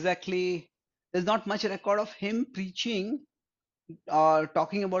Thakur didn't exactly, there's not much record of him preaching or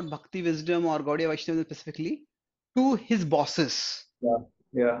talking about bhakti wisdom or Gaudiya Vaishnavism specifically to his bosses. Yeah.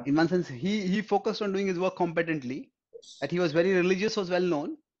 Yeah. In one sense, he focused on doing his work competently. That he was very religious was well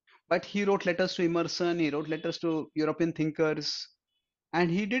known, but he wrote letters to Emerson, he wrote letters to European thinkers,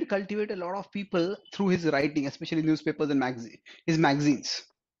 and he did cultivate a lot of people through his writing, especially newspapers and his magazines.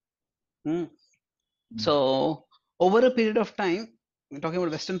 Hmm. So over a period of time, we're talking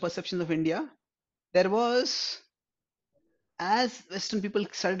about Western perceptions of India, there was, as Western people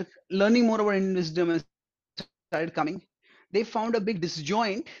started learning more about Indian wisdom and started coming, they found a big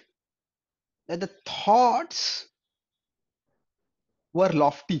disjoint that the thoughts were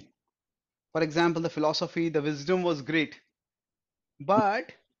lofty. For example, the philosophy, the wisdom was great,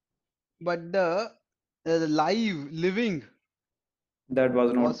 but the living That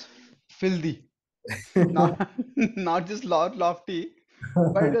was not. was filthy. Not not just lofty,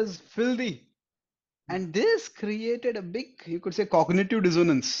 but it was filthy. And this created a big, you could say, cognitive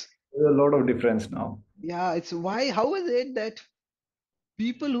dissonance. There's a lot of difference now. Yeah, it's why, how is it that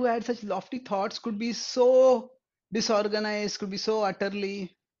people who had such lofty thoughts could be so disorganized, could be so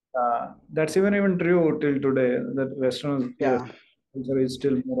utterly, That's even true till today. That Western, yes, yeah, culture is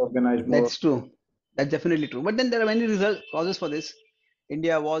still more organized, more. that's true. That's definitely true. But then there are many result causes for this.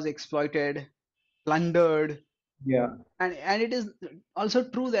 India was exploited, plundered. Yeah. And it is also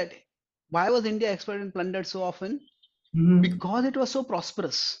true that why was India exploited and plundered so often? Mhm. Because it was so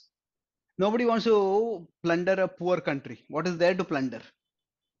prosperous. Nobody wants to plunder a poor country. What is there to plunder?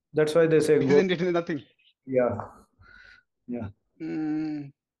 That's why they say go. Isn't it nothing? Yeah. Yeah.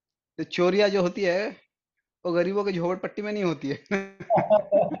 Hmm, तो चोरियां जो होती है वो गरीबों के झोपड़पट्टी में नहीं होती है.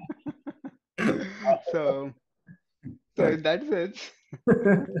 so so in that sense,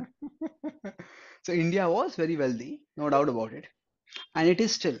 so India was very wealthy, no doubt about it, and it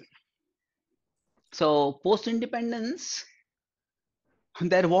is still. So post independence,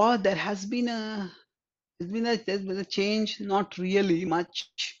 there has been a there's been a change, not really much,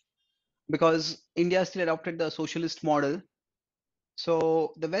 because India still adopted the socialist model.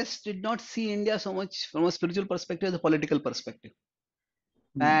 So the West did not see India so much from a spiritual perspective as a political perspective.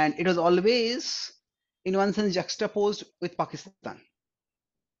 Hmm. And it was always, in one sense, juxtaposed with Pakistan.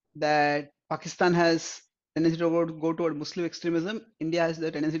 That Pakistan has tendency to go toward Muslim extremism, India has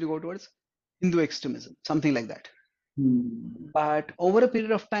the tendency to go towards Hindu extremism, something like that. Hmm. But over a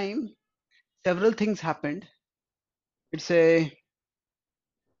period of time, several things happened. It's a,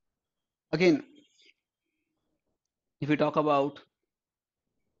 again, if we talk about,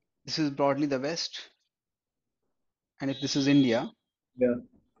 this is broadly the West, and if this is India, Yeah.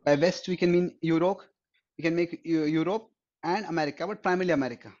 by West we can mean Europe, we can make Europe and America, but primarily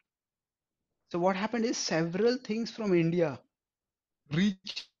America. So what happened is several things from India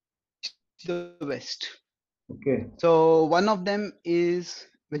reached the West. Okay. So one of them is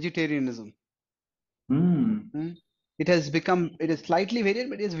vegetarianism. Hmm. Hmm. It is slightly varied,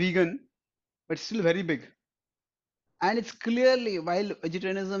 but it is vegan, but still very big. And it's clearly, while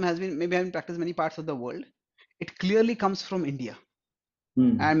vegetarianism has been maybe having practiced in many parts of the world, it clearly comes from India.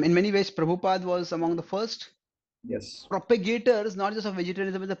 Hmm. And in many ways, Prabhupada was among the first Yes. propagators, not just of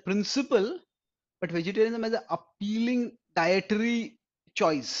vegetarianism as a principle, but vegetarianism as an appealing dietary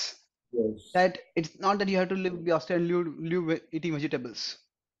choice. Yes. That it's not that you have to be austere and live eating vegetables.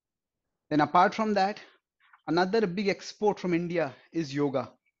 Then apart from that, another big export from India is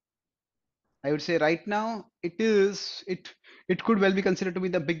yoga. I would say right now it could well be considered to be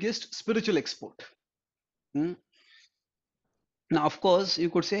the biggest spiritual export. Hmm. Now, of course, you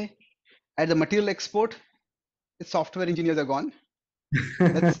could say at the material export, its software engineers are gone.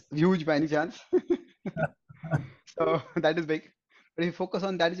 That's huge by any chance. So that is big. But if you focus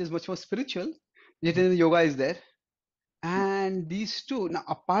on that, which is much more spiritual, vegetarian yoga is there. And these two, now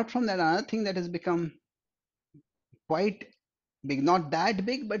apart from that, another thing that has become quite big, not that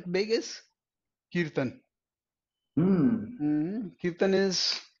big, but big is kirtan. Hmm. Kirtan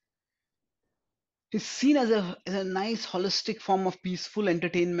is seen as a nice holistic form of peaceful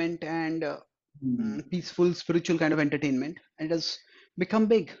entertainment and Hmm. peaceful spiritual kind of entertainment, and it has become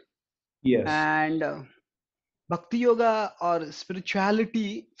big. Yes. And bhakti yoga or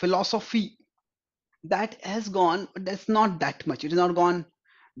spirituality philosophy, that has gone, but that's not that much. It has not gone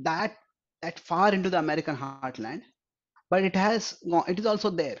that that far into the American heartland, but it has gone, it is also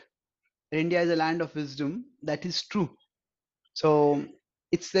there. India is a land of wisdom, that is true. So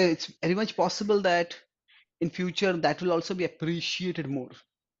it's very much possible that in future that will also be appreciated more.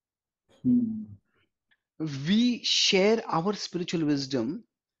 Hmm. We share our spiritual wisdom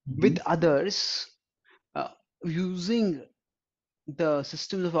with Mhm. others, uh, using the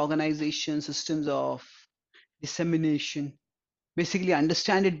systems of organization, systems of dissemination, basically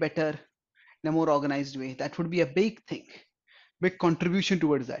understand it better in a more organized way. That would be a big thing, big contribution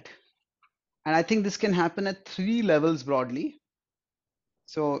towards that. And I think this can happen at three levels broadly.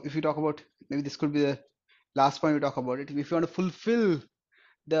 So if you talk about, maybe this could be the last point we talk about it. If you want to fulfill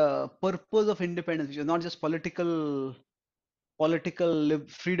the purpose of independence, which is not just political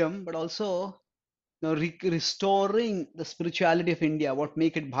freedom, but also, restoring the spirituality of India, what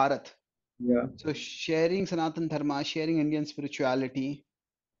make it Bharat. Yeah. So sharing Sanatan Dharma, sharing Indian spirituality,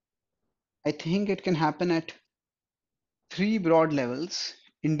 I think it can happen at three broad levels.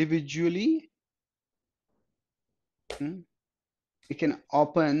 Individually, mm, it can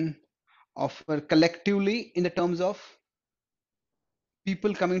offer collectively in the terms of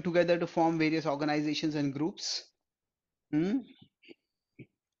people coming together to form various organizations and groups. Mm,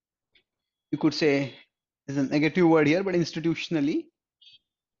 You could say there's a negative word here, but institutionally,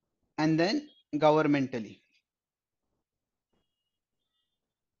 and then governmentally.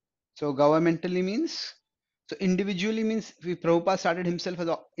 So governmentally means, so individually means if Prabhupada started himself as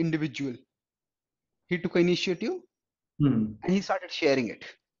an individual. He took initiative Hmm. and he started sharing it.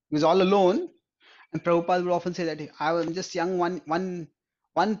 He was all alone, and Prabhupada would often say that I was just young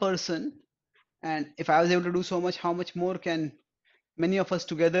one person, and if I was able to do so much, how much more can many of us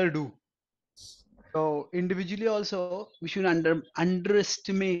together do? So individually also, we should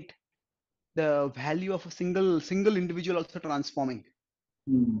underestimate the value of a single individual also transforming.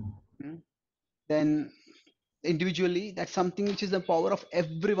 Mm. Then individually, that's something which is the power of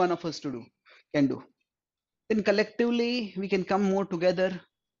every one of us to do, can do. Then collectively, we can come more together.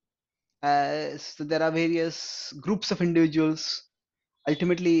 So there are various groups of individuals.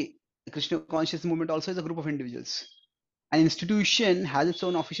 Ultimately, the Krishna conscious movement also is a group of individuals. An institution has its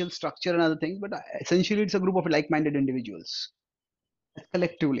own official structure and other things, but essentially it's a group of like-minded individuals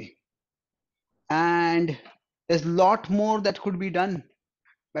collectively. And there's a lot more that could be done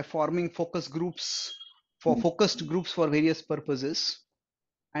by forming focused groups for various purposes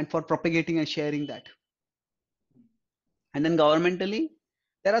and for propagating and sharing that. And then governmentally,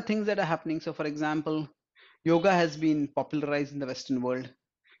 there are things that are happening. So for example, yoga has been popularized in the Western world.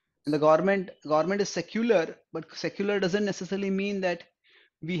 And the government is secular, but secular doesn't necessarily mean that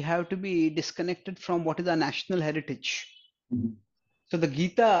we have to be disconnected from what is our national heritage. So the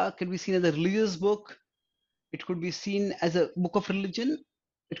Gita can be seen as a religious book. It could be seen as a book of religion.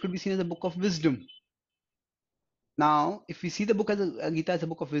 It could be seen as a book of wisdom. Now, if we see the book as a Gita as a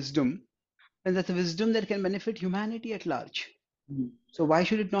book of wisdom, then that's a wisdom that can benefit humanity at large. So why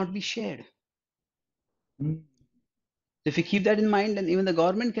should it not be shared? If we keep that in mind, then even the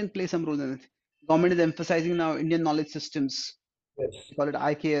government can play some role in it. Government is emphasizing now Indian knowledge systems. Yes. We call it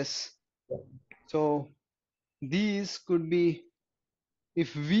IKS. So these could be,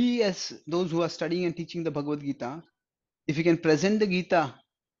 if we as those who are studying and teaching the Bhagavad-Gita, if we can present the Gita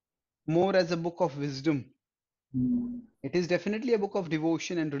more as a book of wisdom, it is definitely a book of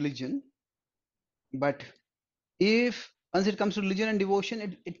devotion and religion. But if once it comes to religion and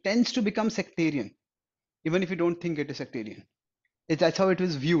devotion, it tends to become sectarian, even if you don't think it is sectarian. That's how it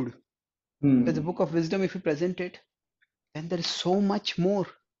was viewed. As a book of wisdom, if you present it, then there is so much more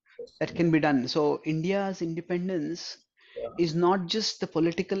that can be done. So India's independence is not just the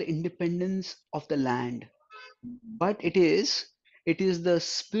political independence of the land, but it is the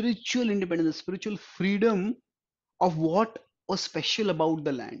spiritual independence, the spiritual freedom of what was special about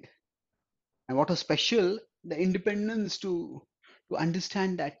the land. And what was special, the independence to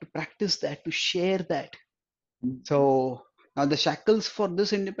understand that, to practice that, to share that. So now the shackles for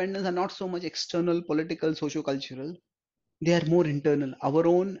this independence are not so much external, political, socio-cultural. They are more internal, our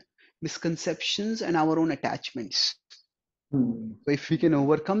own misconceptions and our own attachments. So if we can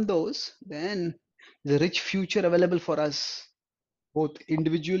overcome those, then the rich future available for us, both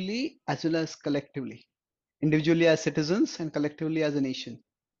individually as well as collectively. Individually as citizens and collectively as a nation.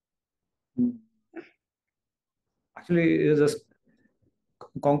 Actually, you just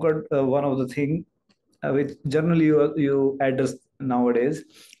conquered one of the thing which generally you address nowadays,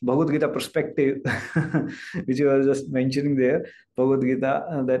 Bhagavad Gita perspective, which you were just mentioning there. Bhagavad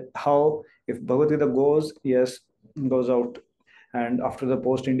Gita, that how if Bhagavad Gita goes out, and after the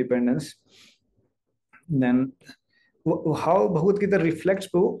post independence, then how Bhagavad Gita reflects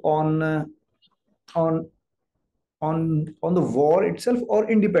on on the war itself or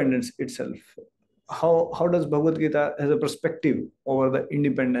independence itself. How does Bhagavad Gita has a perspective over the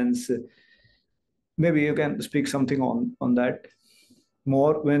independence? Maybe you can speak something on that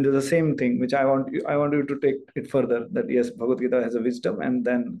more when there's the same thing, which I want you to take it further, that yes, Bhagavad Gita has a wisdom and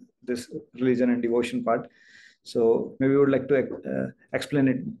then this religion and devotion part. So maybe you would like to explain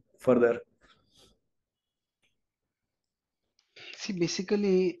it further. See,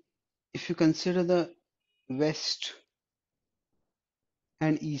 basically, if you consider the West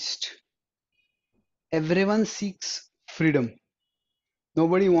and East, everyone seeks freedom.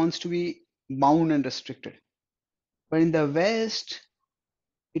 Nobody wants to be bound and restricted. But in the West,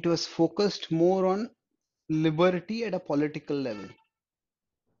 it was focused more on liberty at a political level.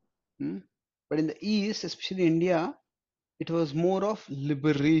 But in the East, especially India, it was more of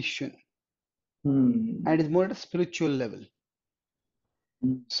liberation. And it's more at a spiritual level.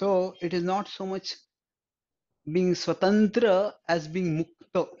 So it is not so much being swatantra as being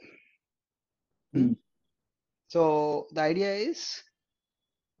mukta. So the idea is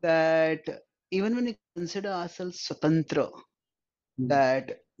that even when we consider ourselves swatantra,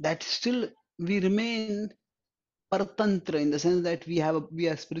 that still we remain paratantra, in the sense that we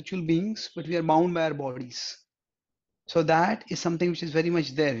are spiritual beings, but we are bound by our bodies. So that is something which is very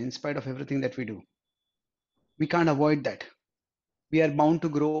much there in spite of everything that we do. We can't avoid that. We are bound to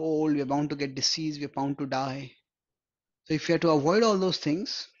grow old, we are bound to get disease, we are bound to die. So if you have to avoid all those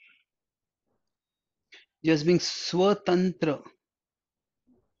things, just being swatantra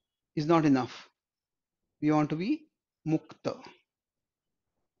is not enough. We want to be mukta.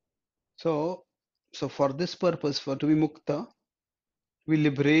 So for this purpose, for to be mukta, to be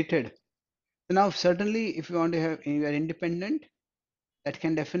liberated, Now, certainly, if you want to have, you are independent, that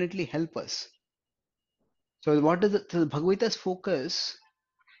can definitely help us. So, what is the Bhagavad Gita's focus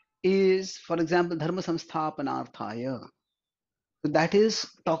is, for example, dharma samsthapanarthaya. So that is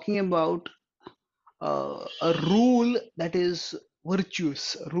talking about a rule that is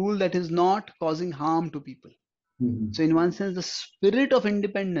virtuous, a rule that is not causing harm to people. Mhm. So, in one sense, the spirit of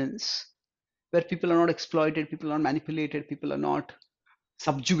independence, where people are not exploited, people are not manipulated, people are not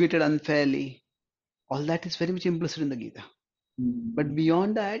subjugated unfairly, all that is very much implicit in the Gita. But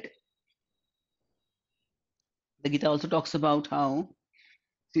beyond that, the Gita also talks about how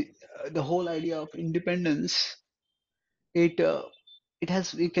the whole idea of independence, it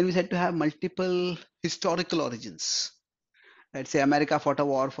has, it can be said to have multiple historical origins. Let's say America fought a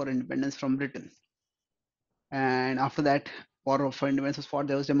war for independence from Britain, and after that war for independence was fought,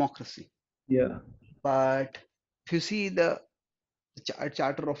 there was democracy. Yeah. But if you see the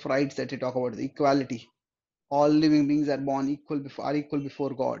charter of rights that they talk about, the equality, all living beings are born equal before, are equal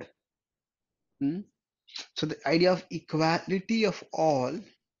before God. So the idea of equality of all,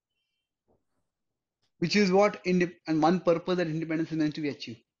 which is what and one purpose that independence is meant to be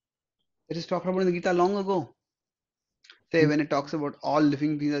achieved. It is talked about in the Gita long ago. Say when it talks about all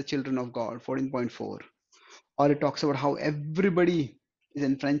living beings are children of God, 14.4, or it talks about how everybody is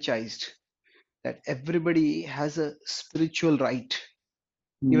enfranchised, that everybody has a spiritual right,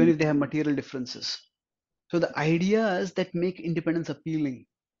 even if they have material differences. So the ideas that make independence appealing,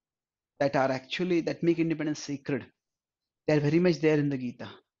 that are actually, that make independence sacred, they are very much there in the Gita.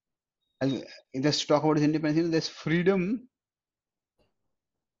 And just to talk about independence, there's freedom.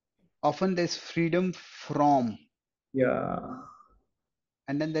 Often there's freedom from, Yeah.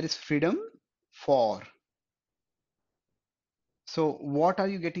 and then there is freedom for. So what are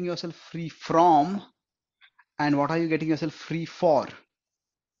you getting yourself free from, and what are you getting yourself free for?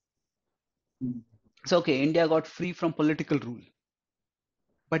 So okay, India got free from political rule,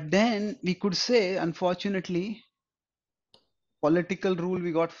 but then we could say, unfortunately, political rule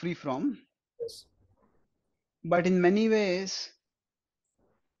we got free from, Yes. but in many ways,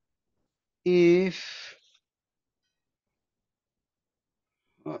 if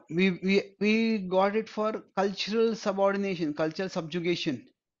we got it for cultural subordination, cultural subjugation.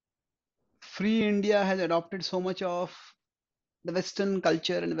 Free India has adopted so much of the Western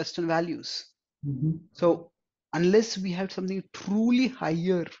culture and Western values. So unless we have something truly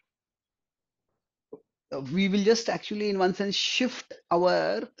higher, we will just actually, in one sense, shift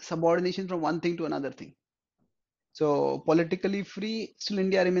our subordination from one thing to another thing. So politically free, still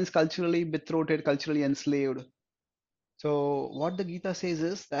India remains culturally betrothed, culturally enslaved. So what the Gita says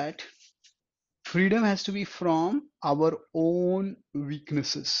is that freedom has to be from our own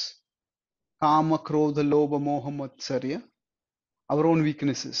weaknesses. Kama, Krodha, Lobha, Moha, Matsarya, our own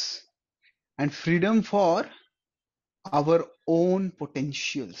weaknesses. And freedom for our own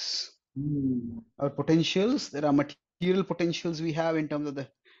potentials. Our potentials, there are material potentials we have in terms of the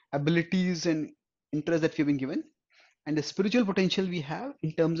abilities and interests that we've been given, and the spiritual potential we have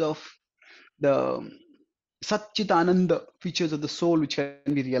in terms of the Satchitananda features of the soul which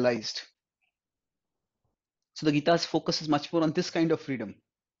can be realized. So the Gita's focus is much more on this kind of freedom.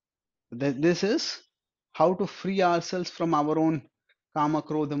 This is how to free ourselves from our own kama,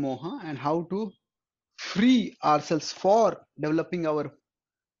 krodha, moha, and how to free ourselves for developing our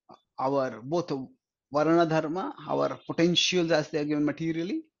both varana dharma, our potentials as they are given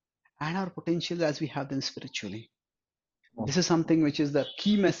materially, and our potentials as we have them spiritually. This is something which is the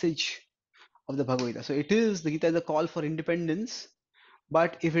key message of the Bhagavad Gita. So it is, the Gita is a call for independence,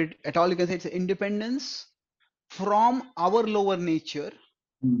 but if it at all, you can say it's independence from our lower nature,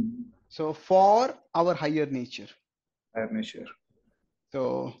 so for our higher nature. I'm sure.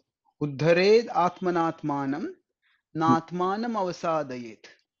 So uddhared atmanatmanam natmanam avasadayet.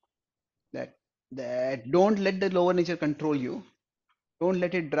 That don't let the lower nature control you, don't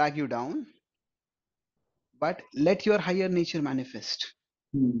let it drag you down, but let your higher nature manifest.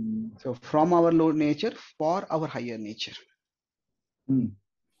 So from our low nature for our higher nature.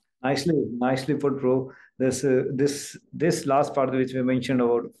 Nicely put, bro. This last part which we mentioned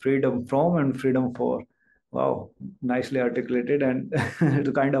about freedom from and freedom for. Wow, nicely articulated and it's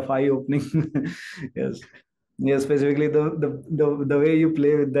kind of eye-opening. Yes. Yes, specifically the way you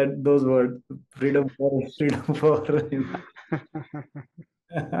play with those words, freedom for, freedom for.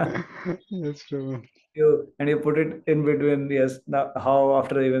 Yes, true. You put it in between, yes, how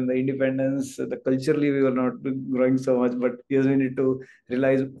after even the independence, the culturally we were not growing so much, but yes, we need to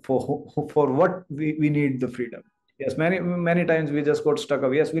realize for what we need the freedom. Yes, many times we just got stuck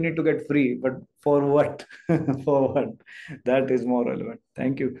up. Yes, we need to get free, but for what? For what? That is more relevant.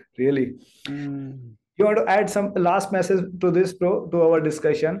 Thank you. Really. Mm. You want to add some last message to this, bro, to our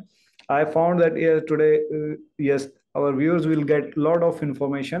discussion? I found that today, yes, our viewers will get a lot of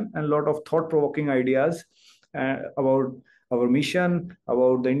information and a lot of thought-provoking ideas about our mission,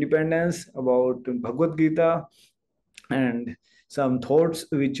 about the independence, about Bhagavad Gita, and some thoughts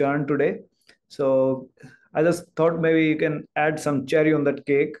we churned today. So I just thought maybe you can add some cherry on that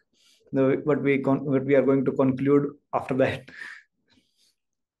cake. What we are going to conclude after that.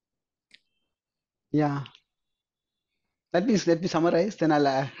 Yeah. Let me summarize, then I'll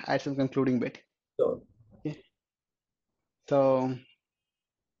add some concluding bit. So Okay. So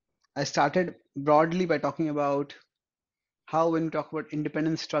I started broadly by talking about how when we talk about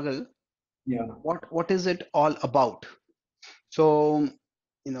independence struggle, yeah. what is it all about? So,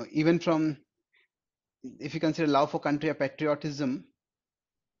 even from, if you consider love for country or patriotism,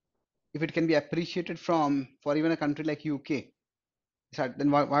 if it can be appreciated from for even a country like UK, then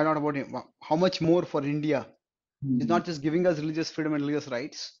why not about it? How much more for India? It's Hmm. not just giving us religious freedom and religious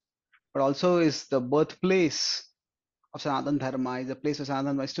rights, but also is the birthplace of Sanatan Dharma, is the place where Sanatan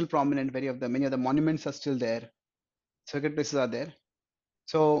Dharma is still prominent. Many of the monuments are still there, sacred places are there.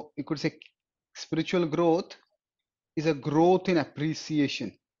 So you could say spiritual growth is a growth in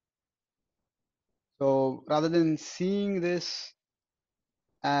appreciation. So rather than seeing this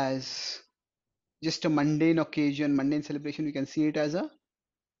as just a mundane occasion, mundane celebration, we can see it as a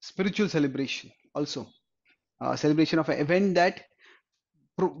spiritual celebration also. A celebration of an event that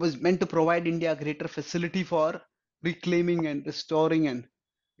was meant to provide India a greater facility for reclaiming and restoring and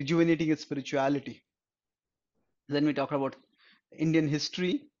rejuvenating its spirituality. Then we talk about Indian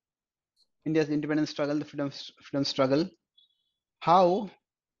history, India's independence struggle, the freedom struggle, how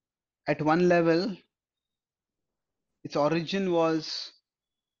at one level its origin was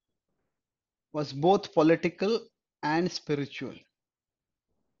both political and spiritual.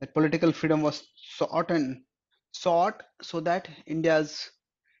 That political freedom was sought so that India's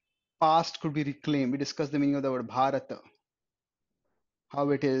past could be reclaimed. We discussed the meaning of the word Bharata, how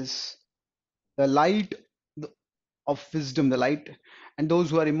it is the light of wisdom, the light, and those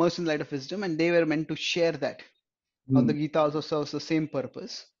who are immersed in the light of wisdom, and they were meant to share that. How the Hmm. Gita also serves the same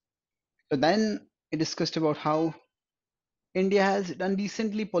purpose. So then we discussed about how India has done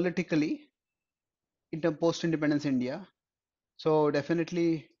decently politically in the post-independence India. So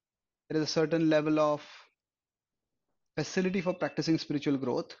definitely there is a certain level of facility for practicing spiritual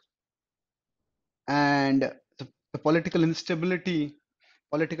growth, and the political instability,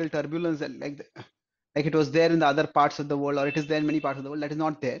 political turbulence that like it was there in the other parts of the world, or it is there in many parts of the world, that is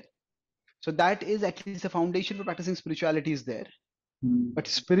not there. So that is at least the foundation for practicing spirituality is there. Hmm. But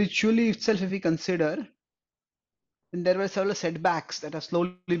spiritually itself, if we consider, then there were several setbacks that are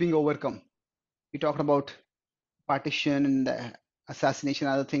slowly being overcome. We talked about partition and the assassination,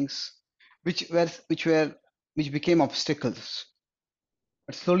 other things, which became obstacles.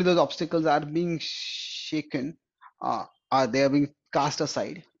 But slowly those obstacles are being shaken, are they are being cast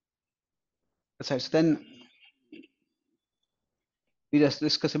aside. So then we just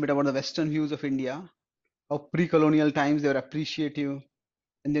discuss a bit about the Western views of India, how pre-colonial times they were appreciative,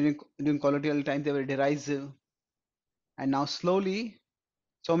 and during colonial times they were derisive, and now slowly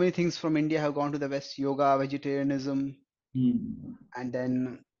so many things from India have gone to the West: yoga, vegetarianism, Hmm. and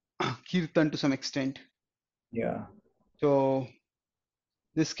then kirtan to some extent. Yeah. So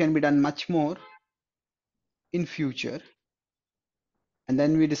this can be done much more in future. And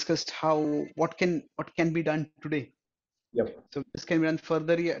then we discussed how what can be done today. Yep. So this can be done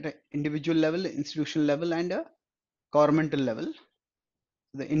further at an individual level, institutional level, and a governmental level.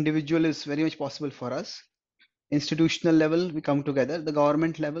 The individual is very much possible for us. Institutional level, we come together. The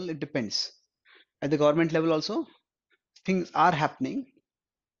government level, it depends. At the government level also, things are happening.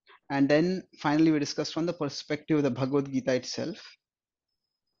 And then finally, we discussed from the perspective of the Bhagavad Gita itself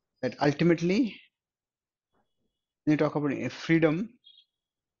that ultimately, when you talk about freedom,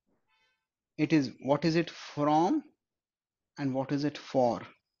 it is what is it from and what is it for.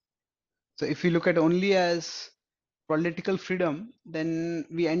 So if we look at only as political freedom, then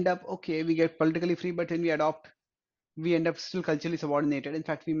we end up okay, we get politically free, but when we adopt, we end up still culturally subordinated. In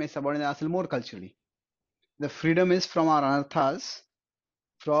fact, we may subordinate ourselves more culturally. The freedom is from our anarthas,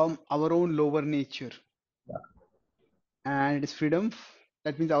 from our own lower nature, and it is freedom.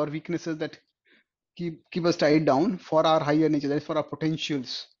 That means our weaknesses that keep us tied down for our higher nature, that is for our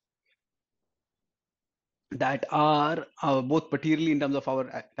potentials that are both materially in terms of our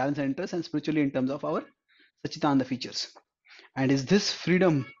talents and interests, and spiritually in terms of our Sachitananda features. And is this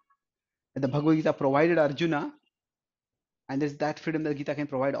freedom that the Bhagavad Gita provided Arjuna And there's that freedom that Gita can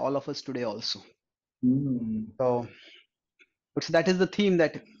provide all of us today also. Hmm. So that is the theme,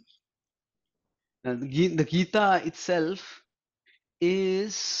 that the Gita itself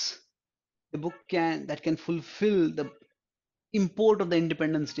is the book that can fulfill the import of the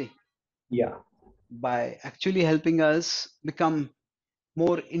Independence Day Yeah. by actually helping us become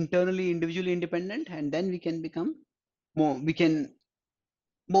more internally, individually independent, and then we can become more. We can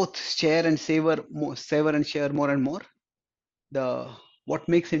both share and savor and share more and more the what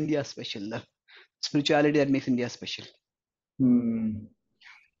makes India special, the spirituality that makes India special. Hmm.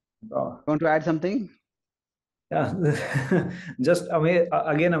 Oh, Want to add something? yeah. Just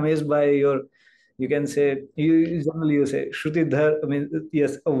again amazed by your, you can say, you generally you say Shrutidhar. I mean,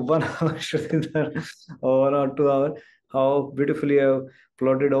 yes, a 1 hour Shrutidhar or 2 hour. How beautifully you have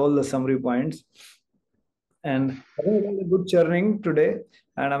plotted all the summary points. And I think it was a good churning today.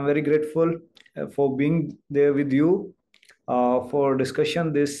 And I'm very grateful for being there with you for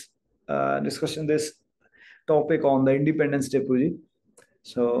discussion this topic on the Independence Day, Puji.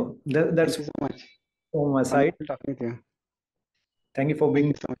 So Thank that's you so much. on my side. Wonderful talking to you. Thank you for Thank being,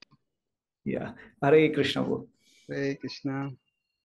 you so much. yeah. Hare Krishna. Bro. Hare Krishna.